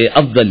مخلوق سے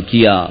افضل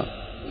کیا.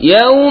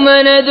 یوم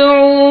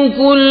ندعو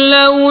کل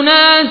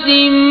اناس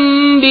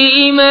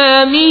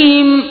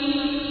بإمامہم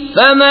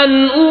فمن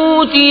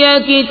اوتی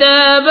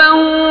کتابہ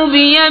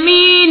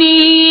بیمینہ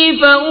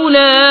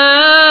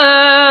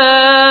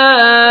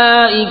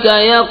فأولئک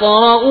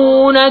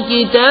یقرؤون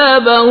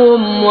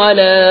کتابہم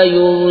ولا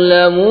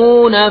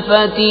یظلمون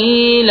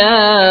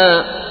فتیلا.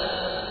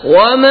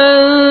 ومن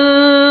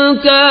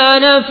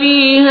كان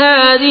في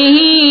هذه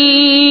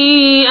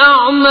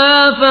أعمى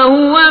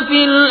فهو في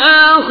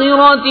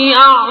الآخرة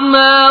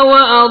أعمى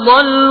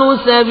وأضل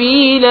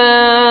سبيلا.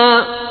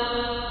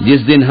 جس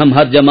دن ہم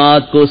ہر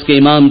جماعت کو اس کے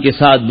امام کے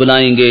ساتھ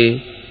بلائیں گے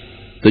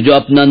تو جو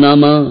اپنا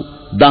نامہ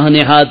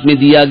داہنے ہاتھ میں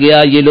دیا گیا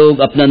یہ لوگ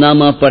اپنا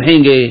نامہ پڑھیں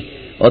گے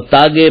اور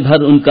تاگے بھر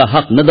ان کا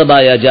حق نہ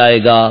دبایا جائے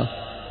گا،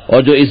 اور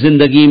جو اس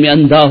زندگی میں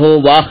اندھا ہو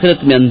وہ آخرت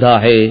میں اندھا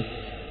ہے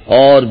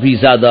اور بھی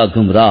زیادہ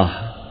گمراہ.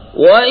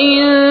 وَإِن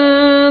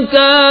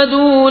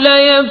كَادُوا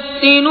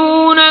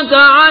لَيَفْتِنُونَكَ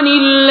عَنِ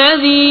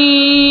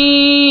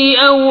الَّذِي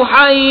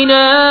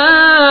أَوْحَيْنَا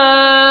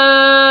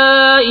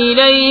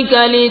إليك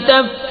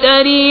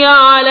لتفتري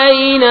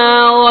علينا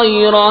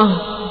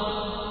غيره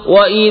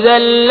وإذا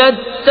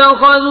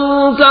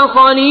لاتخذوك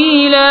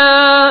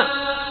خليلا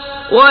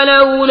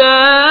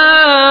ولولا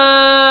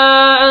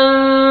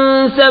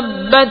أن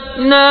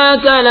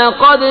ثبتناك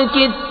لقد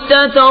كدت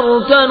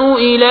تركن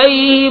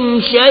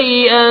إليهم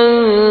شيئا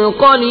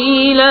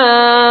قليلا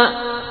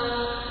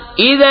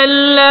إذا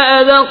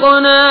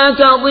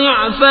لأذقناك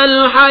ضعف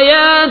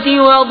الحياة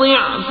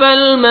وضعف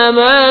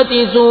الممات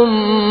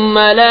ثم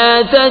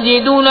لا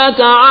تجد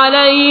لك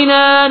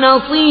علينا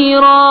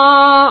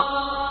نصيرا.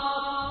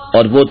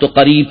 اور وہ تو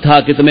قریب تھا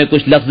کہ تمہیں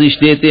کچھ لفظش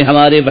دیتے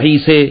ہمارے وحی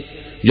سے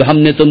جو ہم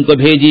نے تم کو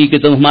بھیجی کہ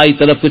تم ہماری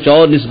طرف کچھ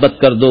اور نسبت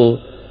کر دو،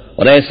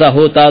 اور ایسا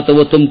ہوتا تو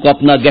وہ تم کو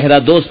اپنا گہرا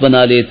دوست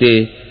بنا لیتے،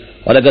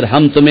 اور اگر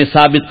ہم تمہیں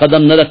ثابت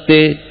قدم نہ رکھتے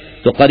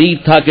تو قریب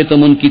تھا کہ تم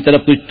ان کی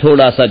طرف کچھ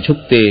تھوڑا سا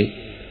جھکتے،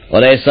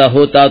 اور ایسا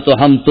ہوتا تو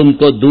ہم تم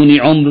کو دونی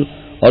عمر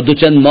اور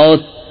دوچند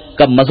موت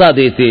کا مزہ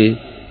دیتے،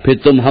 پھر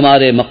تم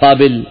ہمارے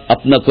مقابل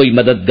اپنا کوئی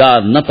مددگار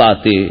نہ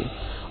پاتے.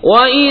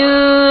 وَإِن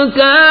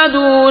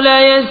كَادُوا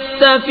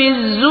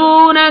لَيَسْتَفِزُّونَكَ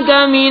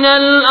مِنَ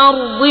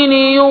الْأَرْضِ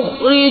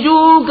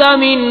لِيُخْرِجُوكَ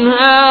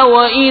مِنْهَا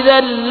وَإِذًا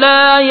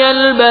لَّا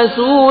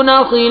يَلْبَثُونَ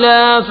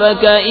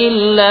خِلَافَكَ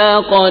إِلَّا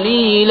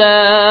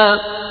قَلِيلًا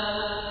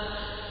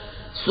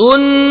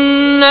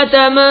سُنَّةَ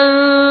مَن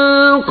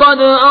قَدْ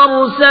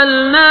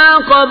أَرْسَلْنَا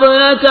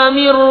قَبْلَكَ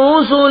مِن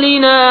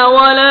رُّسُلِنَا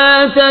وَلَا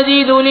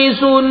تَجِدُ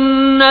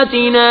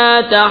لِسُنَّتِنَا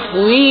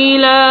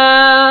تَحْوِيلًا.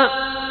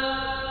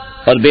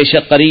 اور بے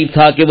شک قریب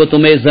تھا کہ وہ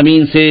تمہیں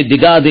زمین سے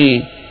ڈگا دیں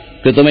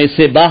کہ تمہیں اس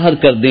سے باہر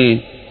کر دیں،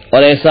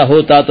 اور ایسا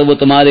ہوتا تو وہ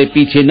تمہارے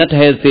پیچھے نہ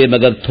ٹھہرتے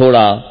مگر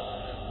تھوڑا.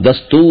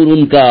 دستور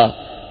ان کا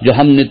جو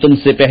ہم نے تم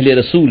سے پہلے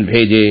رسول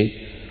بھیجے،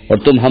 اور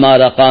تم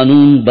ہمارا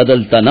قانون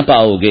بدلتا نہ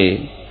پاؤ گے.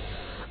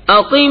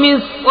 اقم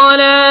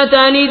الصلاة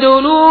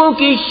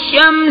لدلوك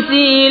الشمس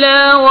إلى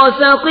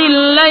غسق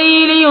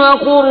الليل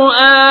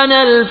وقرآن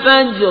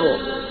الفجر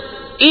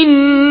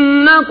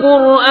إن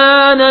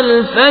قرآن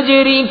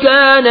الفجر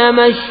كان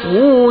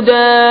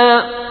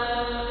مشهودا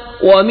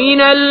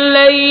ومن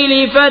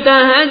الليل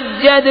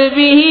فتهجد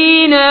به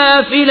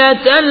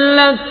نافلة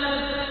لك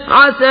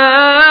عسى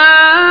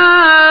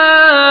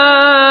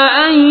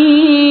أن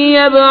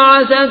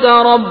يبعثك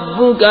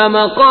ربك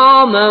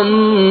مقاما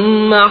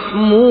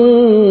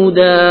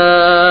محمودا.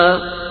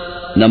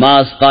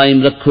 نماز قائم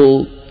رکھو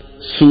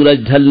سورج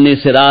ڈھلنے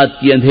سے رات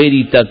کی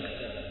اندھیری تک،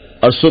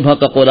 اور صبح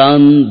کا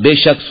قرآن، بے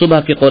شک صبح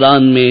کے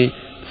قرآن میں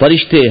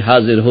فرشتے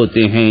حاضر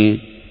ہوتے ہیں،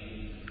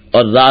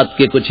 اور رات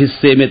کے کچھ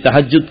حصے میں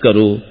تہجد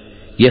کرو،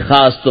 یہ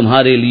خاص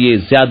تمہارے لیے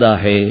زیادہ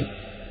ہے.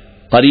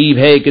 قریب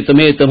ہے کہ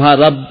تمہیں تمہارا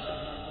رب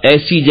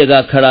ایسی جگہ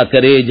کھڑا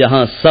کرے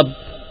جہاں سب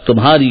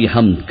تمہاری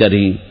حمد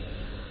کریں.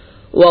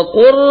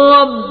 وَقُلْ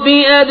رَبِّ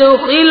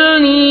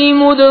أَدْخِلْنِي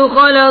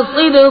مُدْخَلَ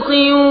صِدْقٍ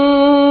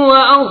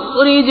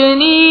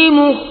وَأَخْرِجْنِي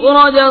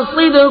مُخْرَجَ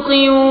صِدْقٍ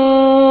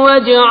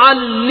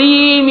وَاجْعَل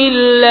لِّي مِن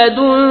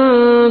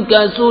لَّدُنكَ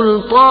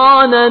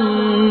سُلْطَانًا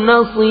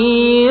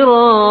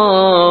نَّصِيرًا.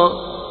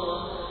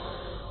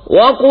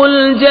 وَقُلْ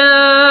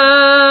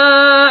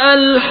جَاءَ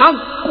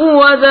الْحَقُّ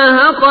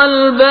وَزَهَقَ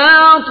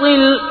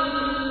الْبَاطِلُ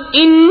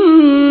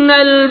إِنَّ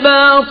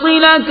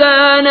الْبَاطِلَ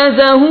كَانَ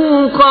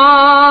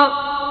زَهُوقًا.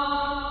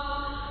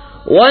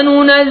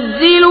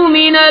 وَنُنَزِّلُ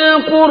مِنَ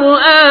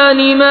الْقُرْآنِ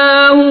مَا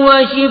هُوَ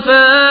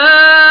شِفَاءٌ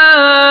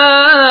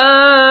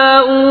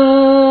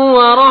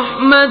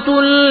وَرَحْمَةٌ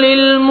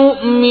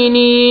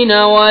لِّلْمُؤْمِنِينَ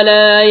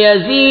وَلَا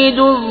يَزِيدُ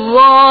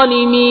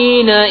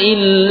الظَّالِمِينَ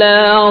إِلَّا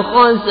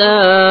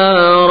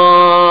خَسَارًا.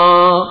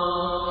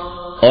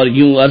 اور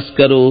یوں عرض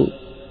کرو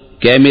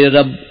کہ اے میرے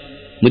رب،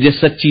 مجھے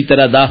سچی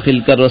طرح داخل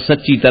کر اور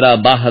سچی طرح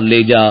باہر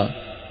لے جا،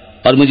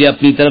 اور مجھے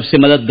اپنی طرف سے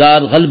مددگار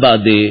غلبہ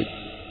دے.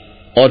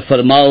 اور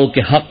فرماؤ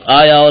کہ حق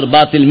آیا اور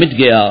باطل مٹ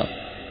گیا،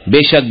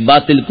 بے شک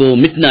باطل کو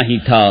مٹنا ہی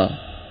تھا.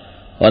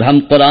 اور ہم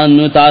قرآن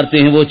میں اتارتے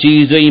ہیں وہ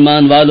چیز جو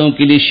ایمان والوں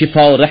کے لیے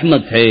شفا اور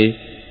رحمت ہے،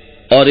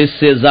 اور اس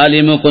سے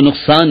ظالموں کو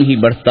نقصان ہی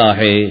بڑھتا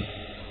ہے.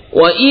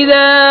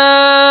 وَإِذَا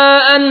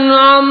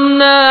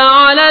أَنْعَمْنَا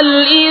عَلَى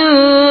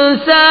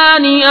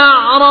الْإِنسَانِ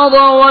أَعْرَضَ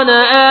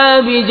وَنَأَىٰ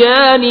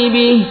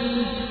بِجَانِبِهِ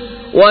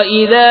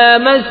وَإِذَا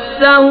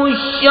مَسَّهُ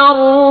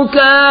الشَّرُّ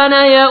كَانَ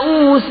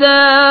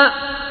يَئُوسًا.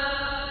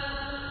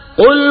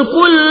 قُلْ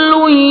كُلٌّ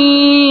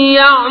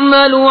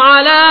يَعْمَلُ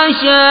عَلَى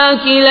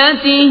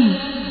شَاكِلَتِهِ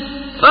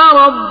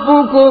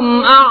فَرَبُّكُمْ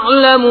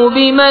أَعْلَمُ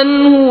بِمَنْ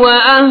هُوَ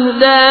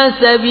أَهْدَىٰ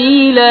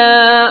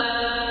سَبِيلًا.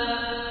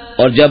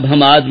 اور جب ہم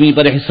آدمی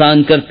پر احسان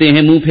کرتے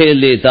ہیں منہ پھیر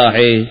لیتا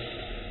ہے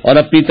اور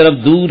اپنی طرف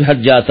دور ہٹ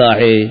جاتا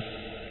ہے،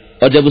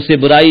 اور جب اسے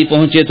برائی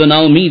پہنچے تو نا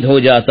امید ہو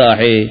جاتا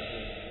ہے.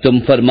 تم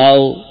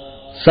فرماؤ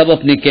سب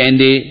اپنے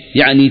کہنے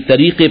یعنی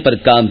طریقے پر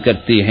کام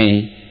کرتے ہیں،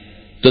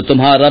 تو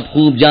تمہارا رب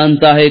خوب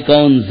جانتا ہے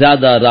کون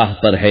زیادہ راہ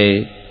پر ہے.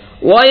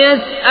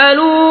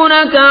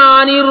 وَيَسْأَلُونَكَ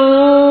عَنِ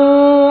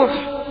الرُّوحِ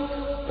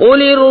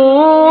قُلِ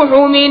الرُّوحُ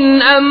مِنْ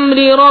أَمْرِ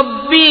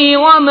رَبِّي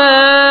وَمَا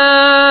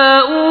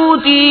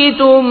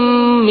أُوتِيتُم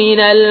مِّنَ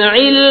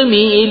الْعِلْمِ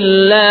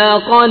إِلَّا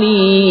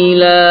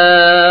قَلِيلًا.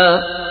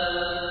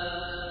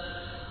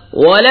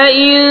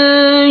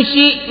 وَلَئِن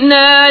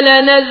شِئْنَا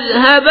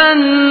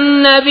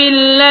لَنَذْهَبَنَّ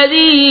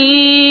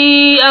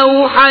بِالَّذِي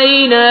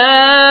أَوْحَيْنَا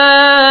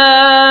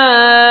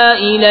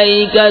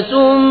إِلَيْكَ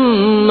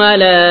ثُمَّ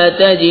لَا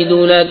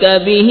تَجِدُ لَكَ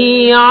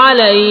بِهِ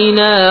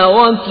عَلَيْنَا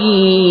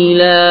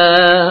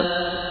وَكِيلًا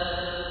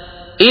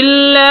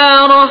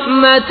إِلَّا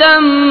رَحْمَةً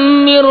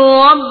مِّن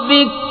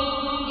رَّبِّكَ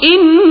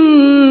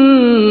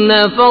إِنَّ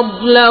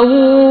فَضْلَهُ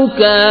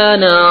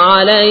كَانَ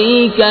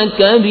عَلَيْكَ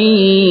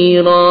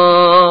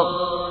كَبِيرًا۔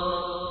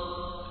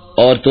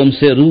 اور تم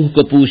سے روح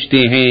کو پوچھتے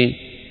ہیں،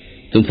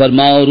 تم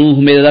فرماؤ روح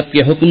میرے رب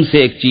کے حکم سے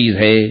ایک چیز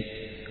ہے،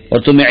 اور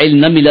تمہیں علم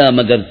نہ ملا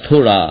مگر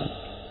تھوڑا،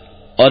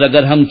 اور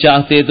اگر ہم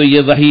چاہتے تو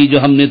یہ وحی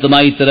جو ہم نے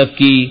تمہاری طرف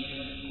کی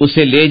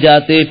اسے لے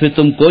جاتے، پھر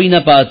تم کوئی نہ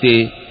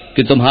پاتے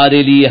کہ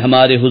تمہارے لیے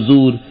ہمارے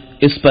حضور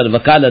اس پر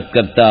وکالت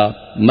کرتا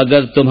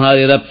مگر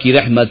تمہارے رب کی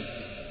رحمت،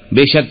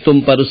 بے شک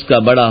تم پر اس کا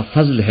بڑا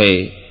فضل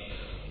ہے۔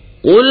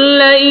 قُل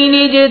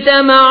لَّئِنِ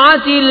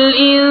اجْتَمَعَتِ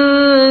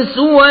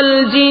الْإِنسُ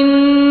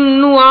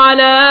وَالْجِنُّ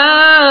عَلَىٰ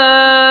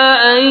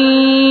أَن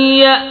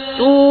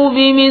يَأْتُوا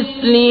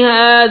بِمِثْلِ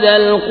هَٰذَا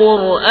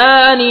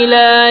الْقُرْآنِ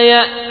لَا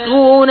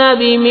يَأْتُونَ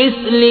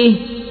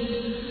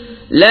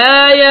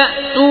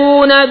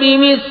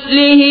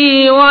بِمِثْلِهِ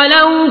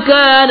وَلَوْ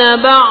كَانَ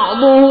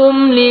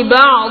بَعْضُهُمْ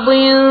لِبَعْضٍ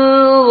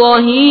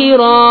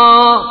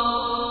ظَهِيرًا۔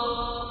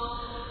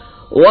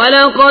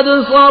 وَلَقَدْ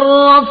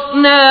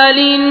صَرَّفْنَا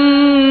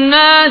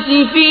لِلنَّاسِ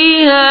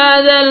فِي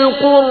هَٰذَا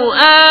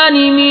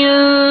الْقُرْآنِ مِن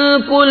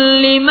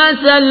كُلِّ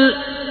مَثَلٍ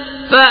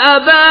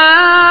فَأَبَىٰ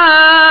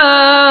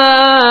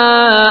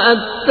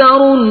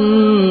أَكْثَرُ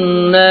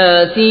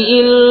النَّاسِ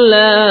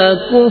إِلَّا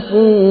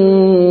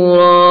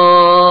كُفُورًا۔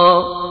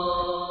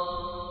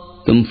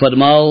 تم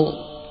فرماؤ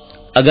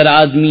اگر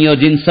آدمی اور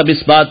جن سب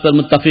اس بات پر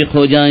متفق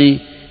ہو جائیں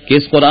کہ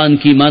اس قرآن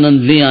کی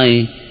مانند لے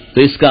آئیں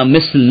تو اس کا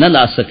مثل نہ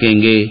لا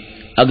سکیں گے،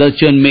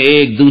 اگرچہ ان میں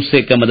ایک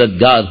دوسرے کا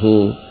مددگار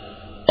ہو،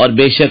 اور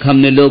بے شک ہم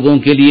نے لوگوں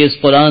کے لیے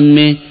اس قرآن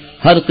میں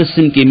ہر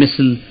قسم کی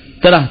مثل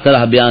طرح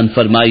طرح بیان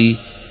فرمائی،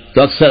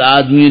 تو اکثر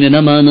آدمیوں نے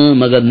نہ مانا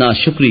مگر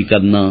ناشکری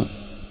کرنا۔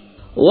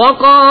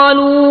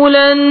 وَقَالُوا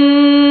لَن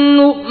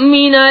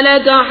نُّؤْمِنَ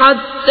لَكَ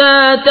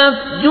حَتَّىٰ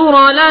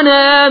تَفْجُرَ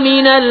لَنَا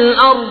مِنَ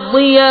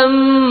الْأَرْضِ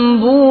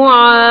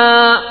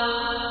يَنبُوعًا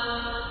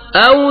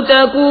أَوْ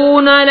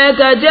تَكُونَ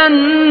لَكَ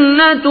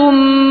جَنَّةٌ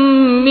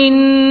مِّن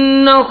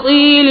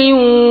نَّخِيلٍ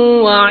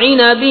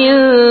وَعِنَبٍ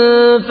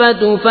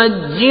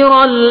فَتُفَجِّرَ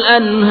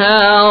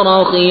الْأَنْهَارَ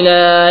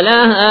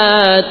خِلَالَهَا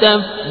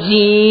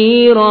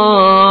تَفْجِيرًا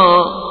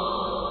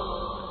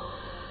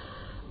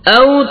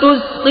أَوْ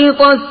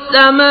تُسْقِطَ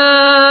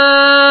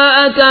السَّمَاءَ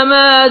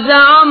كَمَا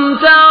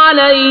زَعَمْتَ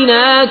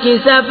عَلَيْنَا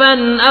كِسَفًا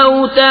أَوْ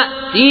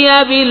تَأْتِيَ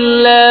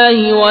بِاللَّهِ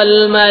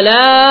وَالْمَلَائِكَةِ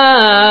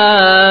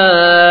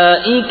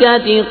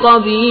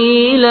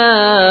قَبِيلًا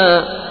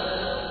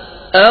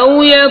أَوْ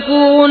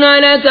يَكُونَ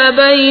لَكَ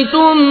بَيْتٌ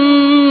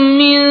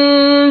مِّن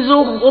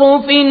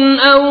زُخْرُفٍ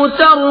أَوْ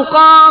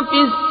تَرْقَىٰ فِي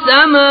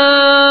السَّمَاءِ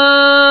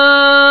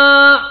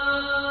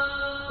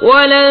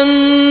وَلَن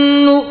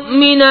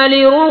نُّؤْمِنَ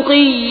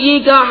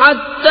لِرُقِيِّكَ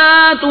حَتَّىٰ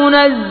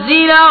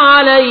تُنَزِّلَ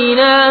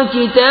عَلَيْنَا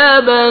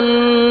كِتَابًا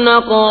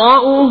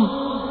نَّقْرَؤُهُ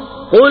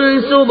قُلْ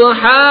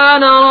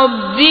سُبْحَانَ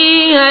رَبِّي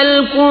هَلْ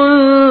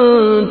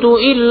كُنتُ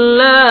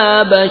إِلَّا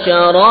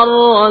بَشَرًا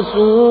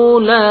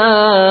رَّسُولًا۔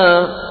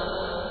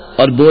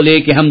 اور بولے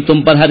کہ ہم تم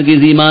پر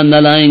ہرگز ایمان نہ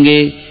لائیں گے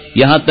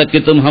یہاں تک کہ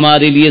تم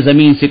ہمارے لیے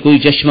زمین سے کوئی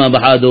چشمہ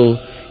بہا دو،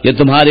 یا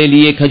تمہارے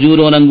لیے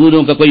کھجوروں اور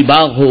انگوروں کا کوئی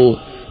باغ ہو،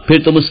 پھر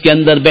تم اس کے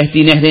اندر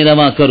بہتی نہریں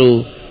رواں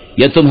کرو،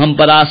 یا تم ہم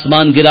پر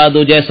آسمان گرا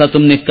دو جیسا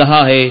تم نے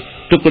کہا ہے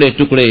ٹکڑے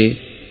ٹکڑے،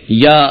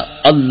 یا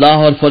اللہ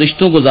اور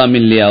فرشتوں کو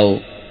ضامن لے آؤ،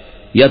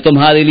 یا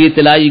تمہارے لیے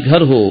طلائی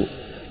گھر ہو،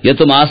 یا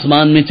تم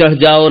آسمان میں چڑھ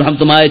جاؤ، اور ہم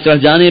تمہارے چڑھ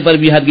جانے پر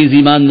بھی ہرگز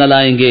ایمان نہ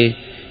لائیں گے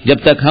جب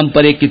تک ہم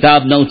پر ایک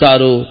کتاب نہ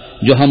اتارو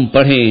جو ہم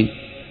پڑھیں۔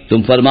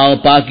 تم فرماؤ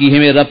پاکی ہے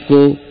میرے رب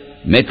کو،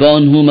 میں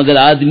کون ہوں مگر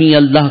آدمی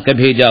اللہ کا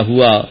بھیجا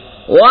ہوا۔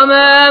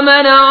 وَمَا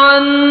مَنَعَ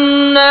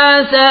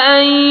النَّاسَ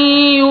أَن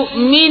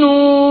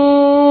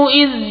يُؤْمِنُوا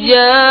إِذْ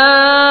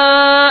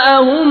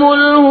جَاءَهُمُ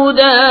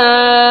الْهُدَىٰ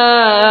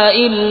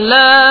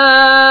إِلَّا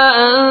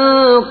أَن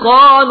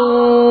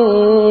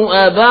قَالُوا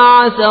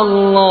أَبَعَثَ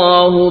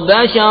اللَّهُ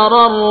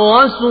بَشَرًا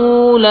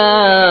رَّسُولًا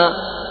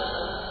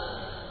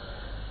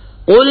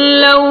قُل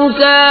لَّوْ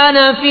كَانَ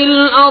فِي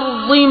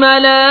الْأَرْضِ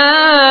مَلَائِكَةٌ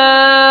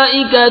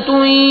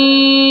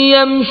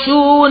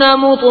يَمْشُونَ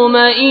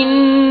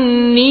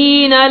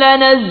مُطْمَئِنِّينَ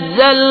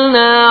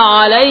لَنَزَّلْنَا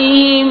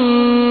عَلَيْهِم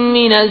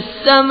مِّنَ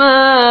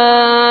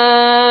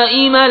السَّمَاءِ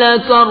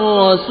مَلَكًا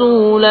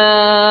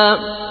رَّسُولًا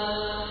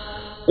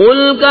قُلْ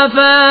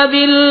كَفَىٰ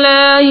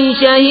بِاللَّهِ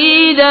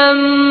شَهِيدًا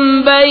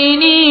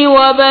بَيْنِي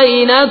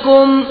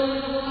وَبَيْنَكُمْ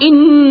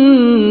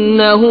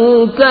إِنَّهُ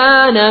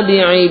كَانَ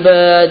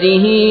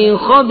بِعِبَادِهِ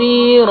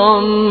خَبِيرًا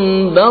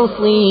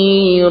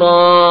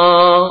بَصِيرًا۔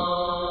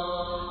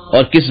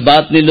 اور کس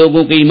بات نے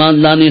لوگوں کے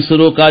ایمان لانے سے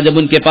روکا جب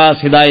ان کے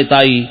پاس ہدایت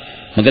آئی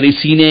مگر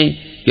اسی نے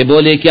کہ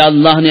بولے کہ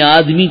اللہ نے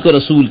آدمی کو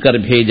رسول کر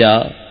بھیجا۔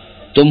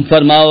 تم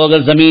فرماؤ اگر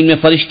زمین میں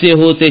فرشتے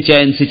ہوتے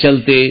چین سے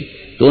چلتے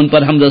تو ان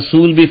پر ہم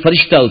رسول بھی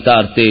فرشتہ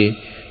اتارتے.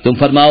 تم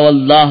فرماؤ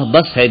اللہ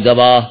بس ہے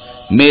گواہ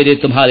میرے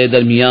تمہارے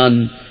درمیان،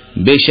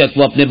 بے شک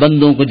وہ اپنے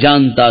بندوں کو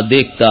جانتا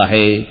دیکھتا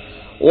ہے.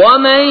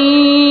 ومن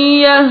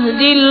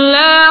يهد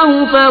الله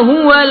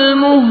فهو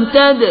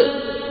المهتد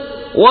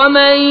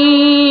ومن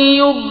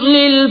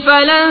يضلل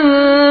فلن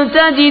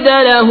تجد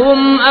لهم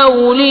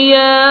أولياء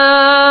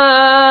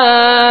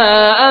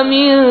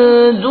من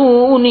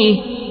دونه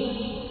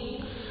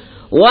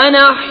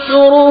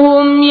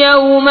ونحشرهم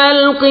يوم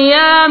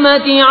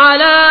القيامة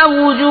على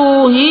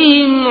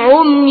وجوههم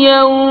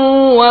عميا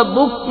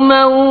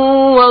وبكما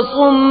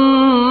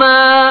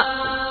وصما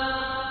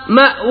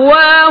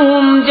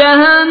مأواهم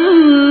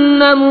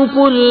جهنم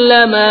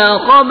كلما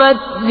خبت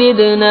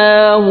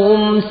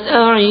زدناهم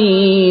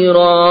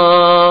سعيرا.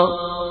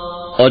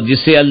 اور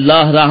جسے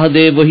اللہ راہ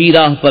دے وہی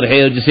راہ پر ہے،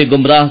 اور جسے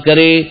گمراہ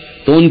کرے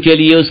تو ان کے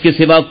لیے اس کے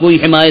سوا کوئی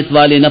حمایت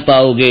والے نہ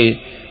پاؤ گے،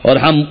 اور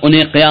ہم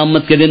انہیں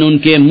قیامت کے دن ان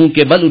کے منہ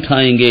کے بل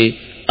اٹھائیں گے،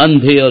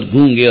 اندھے اور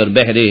گونگے اور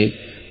بہرے.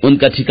 ان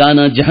کا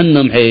ٹھکانہ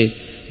جہنم ہے،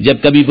 جب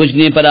کبھی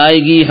بجھنے پر آئے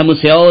گی ہم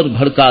اسے اور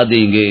بھڑکا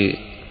دیں گے.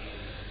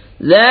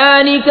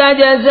 ذلك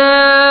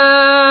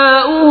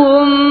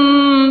جزاؤهم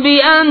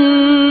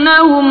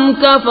بأنهم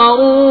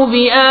كفروا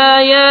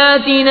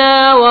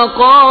بآياتنا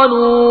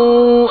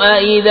وقالوا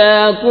أئذا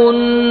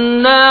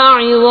كنا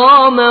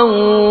عظاما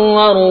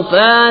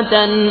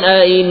ورفاتا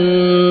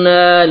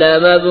أئنا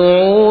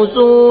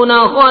لمبعوثون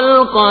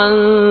خلقا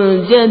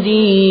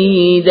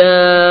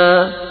جديدا.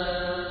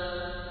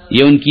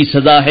 یہ ان کی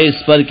سزا ہے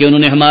اس پر کہ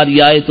انہوں نے ہماری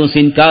آیتوں سے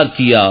انکار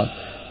کیا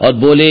اور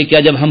بولے کیا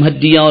جب ہم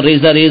ہڈیاں اور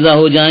ریزہ ریزہ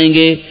ہو جائیں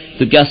گے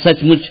تو کیا سچ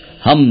مچ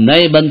ہم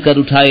نئے بن کر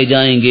اٹھائے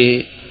جائیں گے.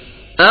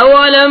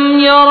 اولم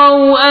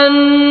يروا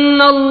ان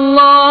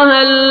اللہ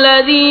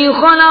الذي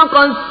خلق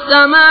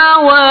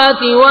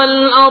السماوات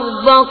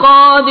والارض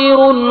قادر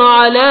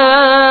على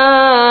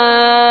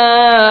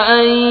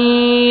ان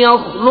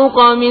يخلق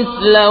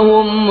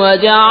مثلهم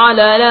وجعل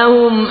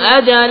لهم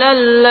اجلا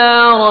لا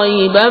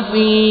ريب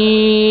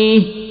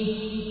فيه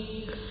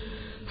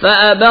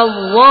فأبى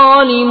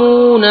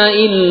الظالمون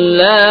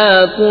إلا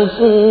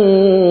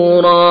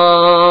كفورا.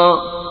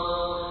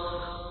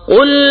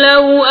 قل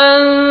لو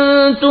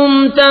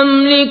أنتم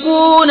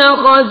تملكون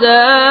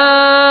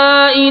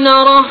خزائن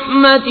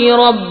رحمة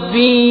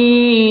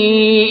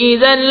ربي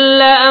إذا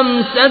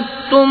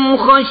لأمسكتم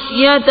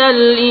خشية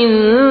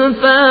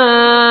الإنفاق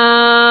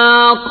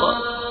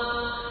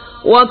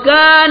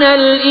وكان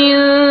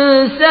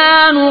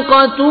الإنسان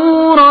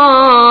قتورا.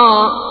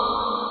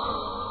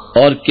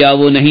 اور کیا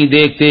وہ نہیں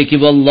دیکھتے کہ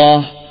وہ اللہ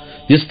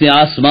جس نے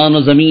آسمان و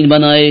زمین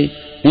بنائے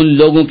ان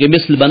لوگوں کے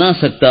مثل بنا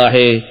سکتا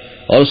ہے،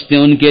 اور اس نے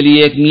ان کے لیے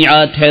ایک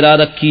میعاد ٹھہرا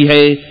رکھی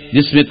ہے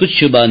جس میں کچھ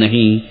شبہ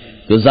نہیں،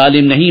 تو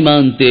ظالم نہیں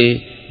مانتے،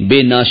 بے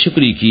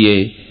ناشکری کیے.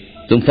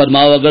 تم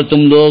فرماؤ اگر تم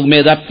لوگ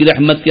میں رب کی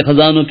رحمت کے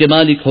خزانوں کے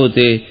مالک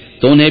ہوتے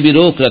تو انہیں بھی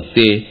روک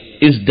رکھتے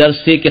اس ڈر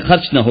سے کہ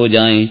خرچ نہ ہو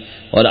جائیں،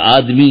 اور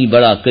آدمی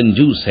بڑا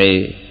کنجوس ہے.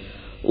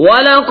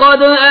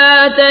 وَلَقَدْ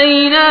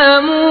آتَيْنَا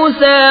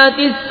مُوسَى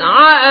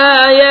 9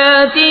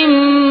 آيَاتٍ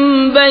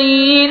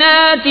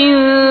بَيِّنَاتٍ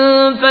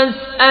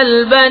فَاسْأَلْ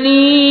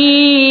بَنِي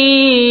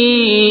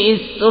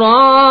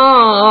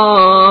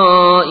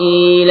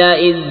إِسْرَائِيلَ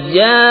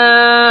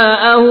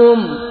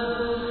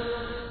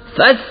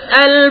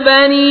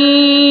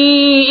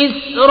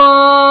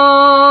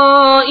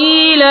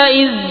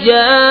إِذْ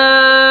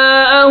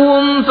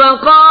جَاءَهُمْ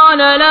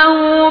فَقَالَ لَهُ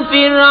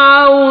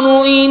فِرْعَوْنُ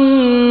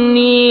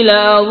إِنِّي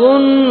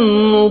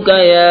لَأَظُنُّكَ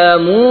يَا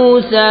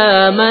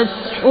مُوسَى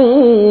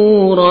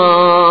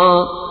مَسْحُورًا.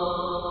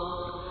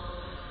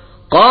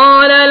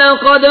 قَالَ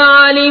لَقَدْ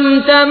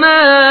عَلِمْتَ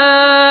مَا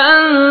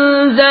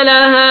أَنزَلَ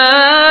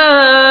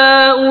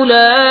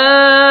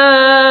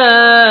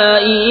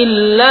هَؤُلَاءِ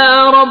إِلَّا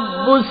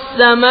رَبُّ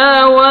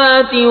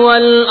السَّمَاوَاتِ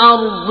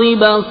وَالْأَرْضِ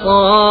بَصَائِرَ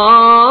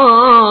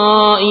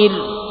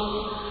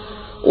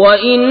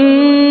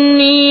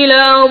وَإِنِّي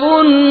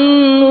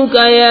لَأَظُنُّكَ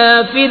يَا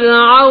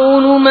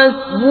فِرْعَوْنُ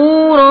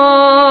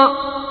مَثْبُورًا.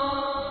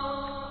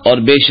 اور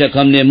بے شک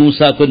ہم نے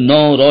موسیٰ کو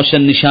 9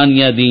 روشن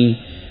نشانیاں دیں،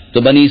 تو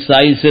بنی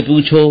اسرائیل سے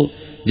پوچھو.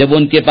 جب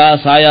ان کے پاس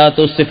آیا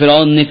تو اس سے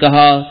فرعون نے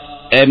کہا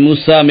اے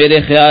موسیٰ میرے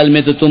خیال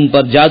میں تو تم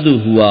پر جادو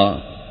ہوا.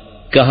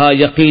 کہا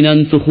یقیناً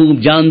تو خوب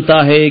جانتا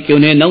ہے کہ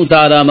انہیں نہ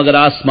اتارا مگر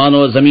آسمان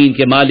اور زمین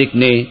کے مالک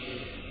نے،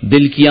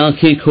 دل کی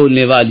آنکھیں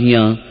کھولنے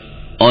والیاں،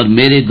 اور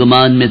میرے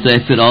گمان میں تو اے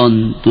فرعون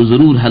تو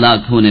ضرور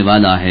ہلاک ہونے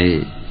والا ہے.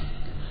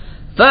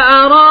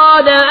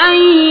 فأراد أن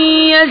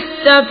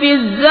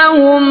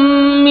يستفزهم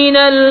من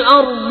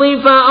الأرض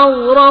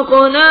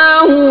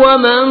فأغرقناه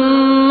ومن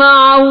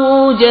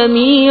معه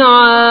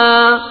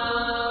جميعا.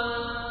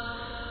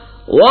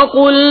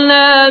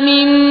 وقلنا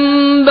من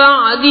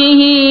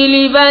بعده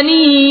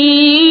لبني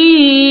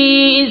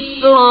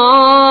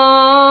إسرائيل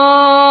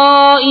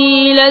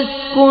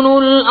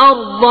اسكنوا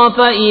الأرض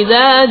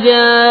فإذا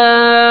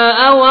جاء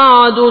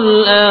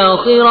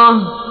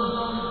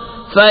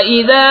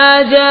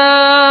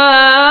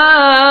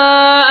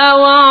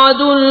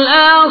وعد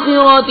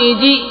الآخرة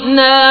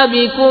جئنا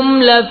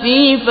بكم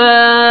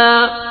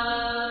لفيفا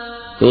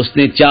تو اس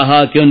نے چاہا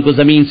کہ ان کو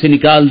زمین سے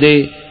نکال دے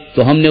تو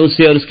ہم نے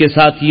اسے اور اس کے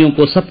ساتھیوں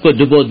کو سب کو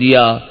ڈبو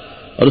دیا،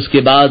 اور اس کے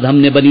بعد ہم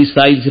نے بنی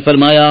اسرائیل سے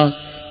فرمایا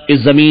اس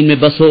زمین میں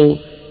بسو،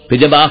 پھر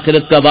جب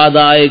آخرت کا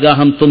وعدہ آئے گا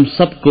ہم تم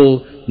سب کو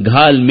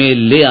گھال میں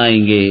لے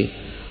آئیں گے۔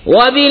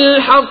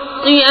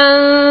 وَبِالْحَقِّ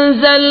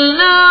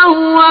أَنزَلْنَاهُ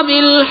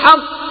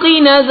وَبِالْحَقِّ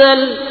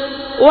نَزَلَ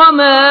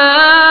وَمَا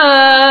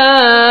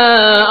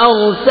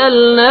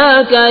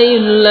أَرْسَلْنَاكَ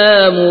إِلَّا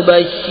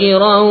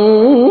مُبَشِّرًا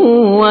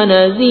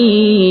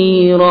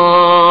وَنَذِيرًا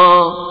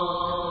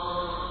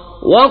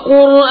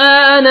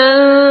وَقُرْآنًا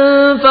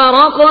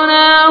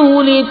فَرَقْنَاهُ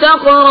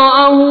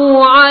لِتَقْرَأَهُ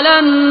عَلَى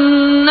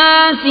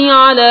النَّاسِ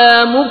عَلَى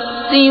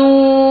مُكْثٍ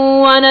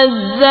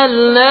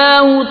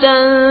وَنَزَّلْنَاهُ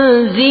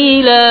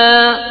تَنزِيلًا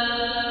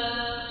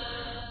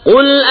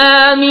قُلْ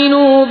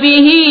آمِنُوا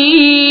بِهِ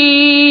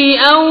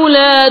أَوْ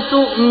لَا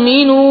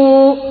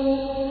تُؤْمِنُوا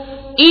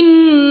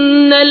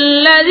إِنَّ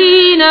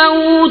الَّذِينَ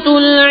أُوتُوا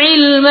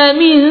الْعِلْمَ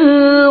مِنْ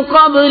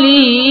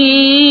قَبْلِهِ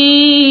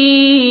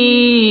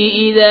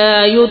إِذَا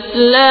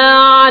يُتْلَى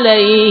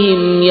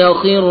عَلَيْهِمْ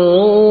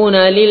يَخِرُّونَ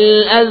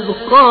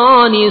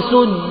لِلْأَذْقَانِ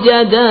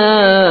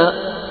سُجَّدًا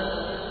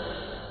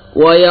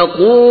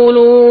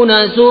وَيَقُولُونَ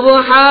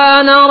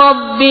سُبْحَانَ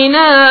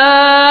رَبِّنَا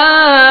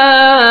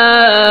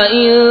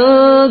إِن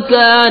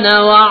كَانَ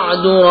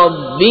وَعْدُ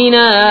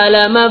رَبِّنَا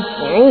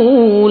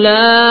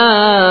لَمَفْعُولًا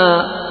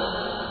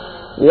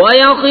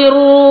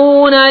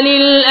وَيَخِرُّونَ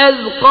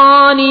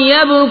لِلْأَذْقَانِ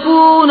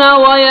يَبْكُونَ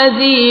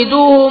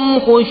وَيَزِيدُهُمْ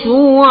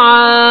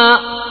خُشُوعًا۔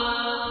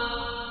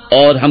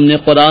 اور ہم نے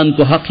قرآن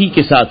کو حقی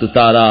کے ساتھ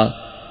اتارا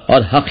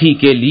اور حقی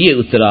کے لیے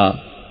اترا،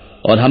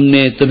 اور ہم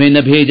نے تمہیں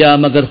نہ بھیجا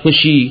مگر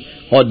خوشی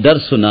اور ڈر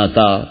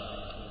سناتا،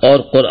 اور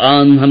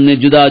قرآن ہم نے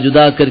جدا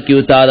جدا کر کے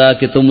اتارا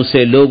کہ تم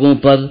اسے لوگوں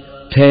پر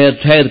ٹھہر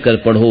ٹھہر کر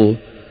پڑھو،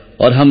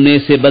 اور ہم نے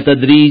اسے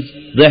بتدریج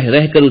رہ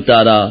رہ کر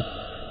اتارا۔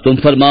 تم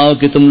فرماؤ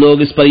کہ تم لوگ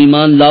اس پر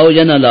ایمان لاؤ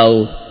یا نہ لاؤ،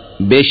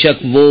 بے شک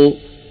وہ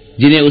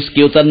جنہیں اس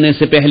کے اترنے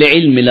سے پہلے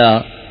علم ملا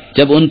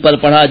جب ان پر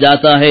پڑھا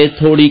جاتا ہے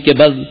تھوڑی کے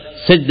بعد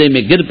سجدے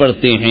میں گر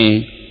پڑتے ہیں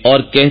اور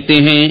کہتے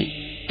ہیں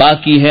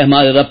پاکی ہے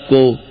ہمارے رب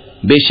کو،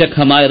 بے شک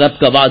ہمارے رب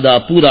کا وعدہ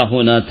پورا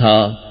ہونا تھا،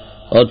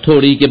 اور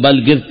تھوڑی کے بل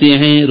گرتے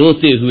ہیں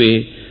روتے ہوئے،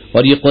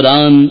 اور یہ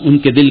قرآن ان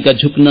کے دل کا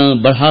جھکنا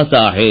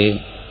بڑھاتا ہے۔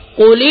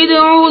 قُلِ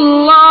ادْعُوا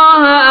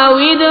اللَّهَ أَوِ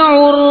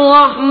ادْعُوا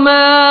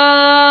الرَّحْمَنَ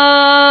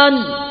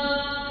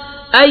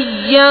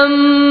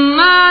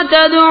أَيَّمَّا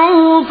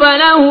تَدْعُوا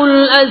فَلَهُ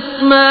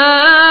الْأَسْمَاءُ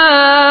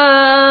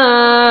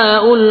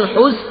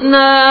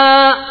الْحُسْنَى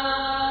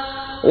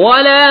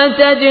وَلَا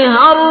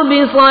تَجْهَرْ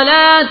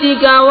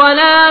بِصَلَاتِكَ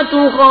وَلَا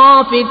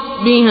تُخَافِتْ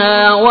بِهَا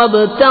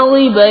وَابْتَغِ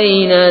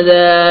بَيْنَ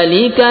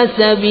ذَلِكَ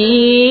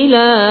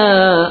سَبِيلًا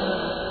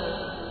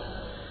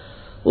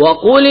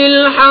وَقُلِ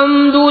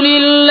الْحَمْدُ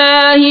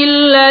لِلَّهِ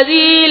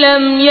الَّذِي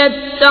لَمْ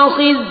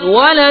يَتَّخِذْ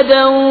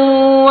وَلَدًا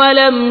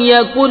وَلَمْ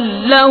يَكُنْ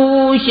لَهُ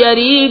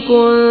شَرِيكٌ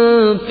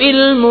فِي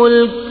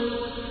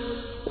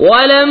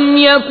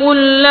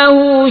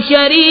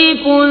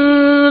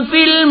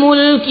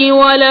الْمُلْكِ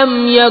وَلَمْ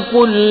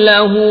يَكُنْ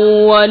لَهُ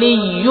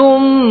وَلِيٌّ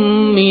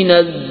مِّنَ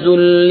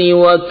الذُّلِّ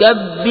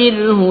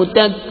وَكَبِّرْهُ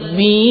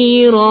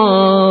تَكْبِيرًا۔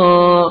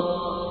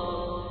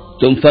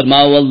 تم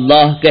فرماؤ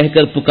اللہ کہہ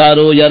کر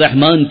پکارو یا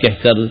رحمان کہہ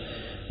کر،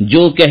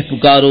 جو کہہ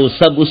پکارو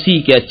سب اسی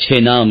کے اچھے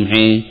نام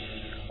ہیں،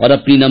 اور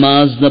اپنی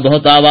نماز نہ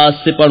بہت آواز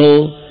سے پڑھو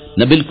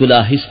نہ بالکل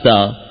آہستہ،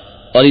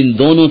 اور ان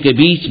دونوں کے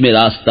بیچ میں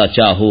راستہ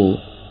چاہو،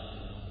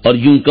 اور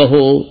یوں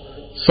کہو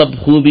سب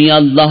خوبیاں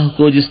اللہ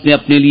کو جس نے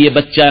اپنے لیے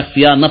بچہ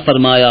اختیار نہ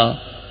فرمایا،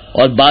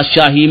 اور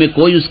بادشاہی میں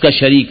کوئی اس کا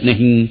شریک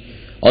نہیں،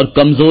 اور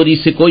کمزوری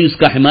سے کوئی اس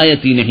کا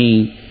حمایتی نہیں،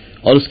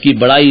 اور اس کی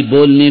بڑائی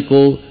بولنے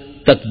کو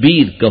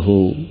تکبیر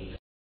کہو۔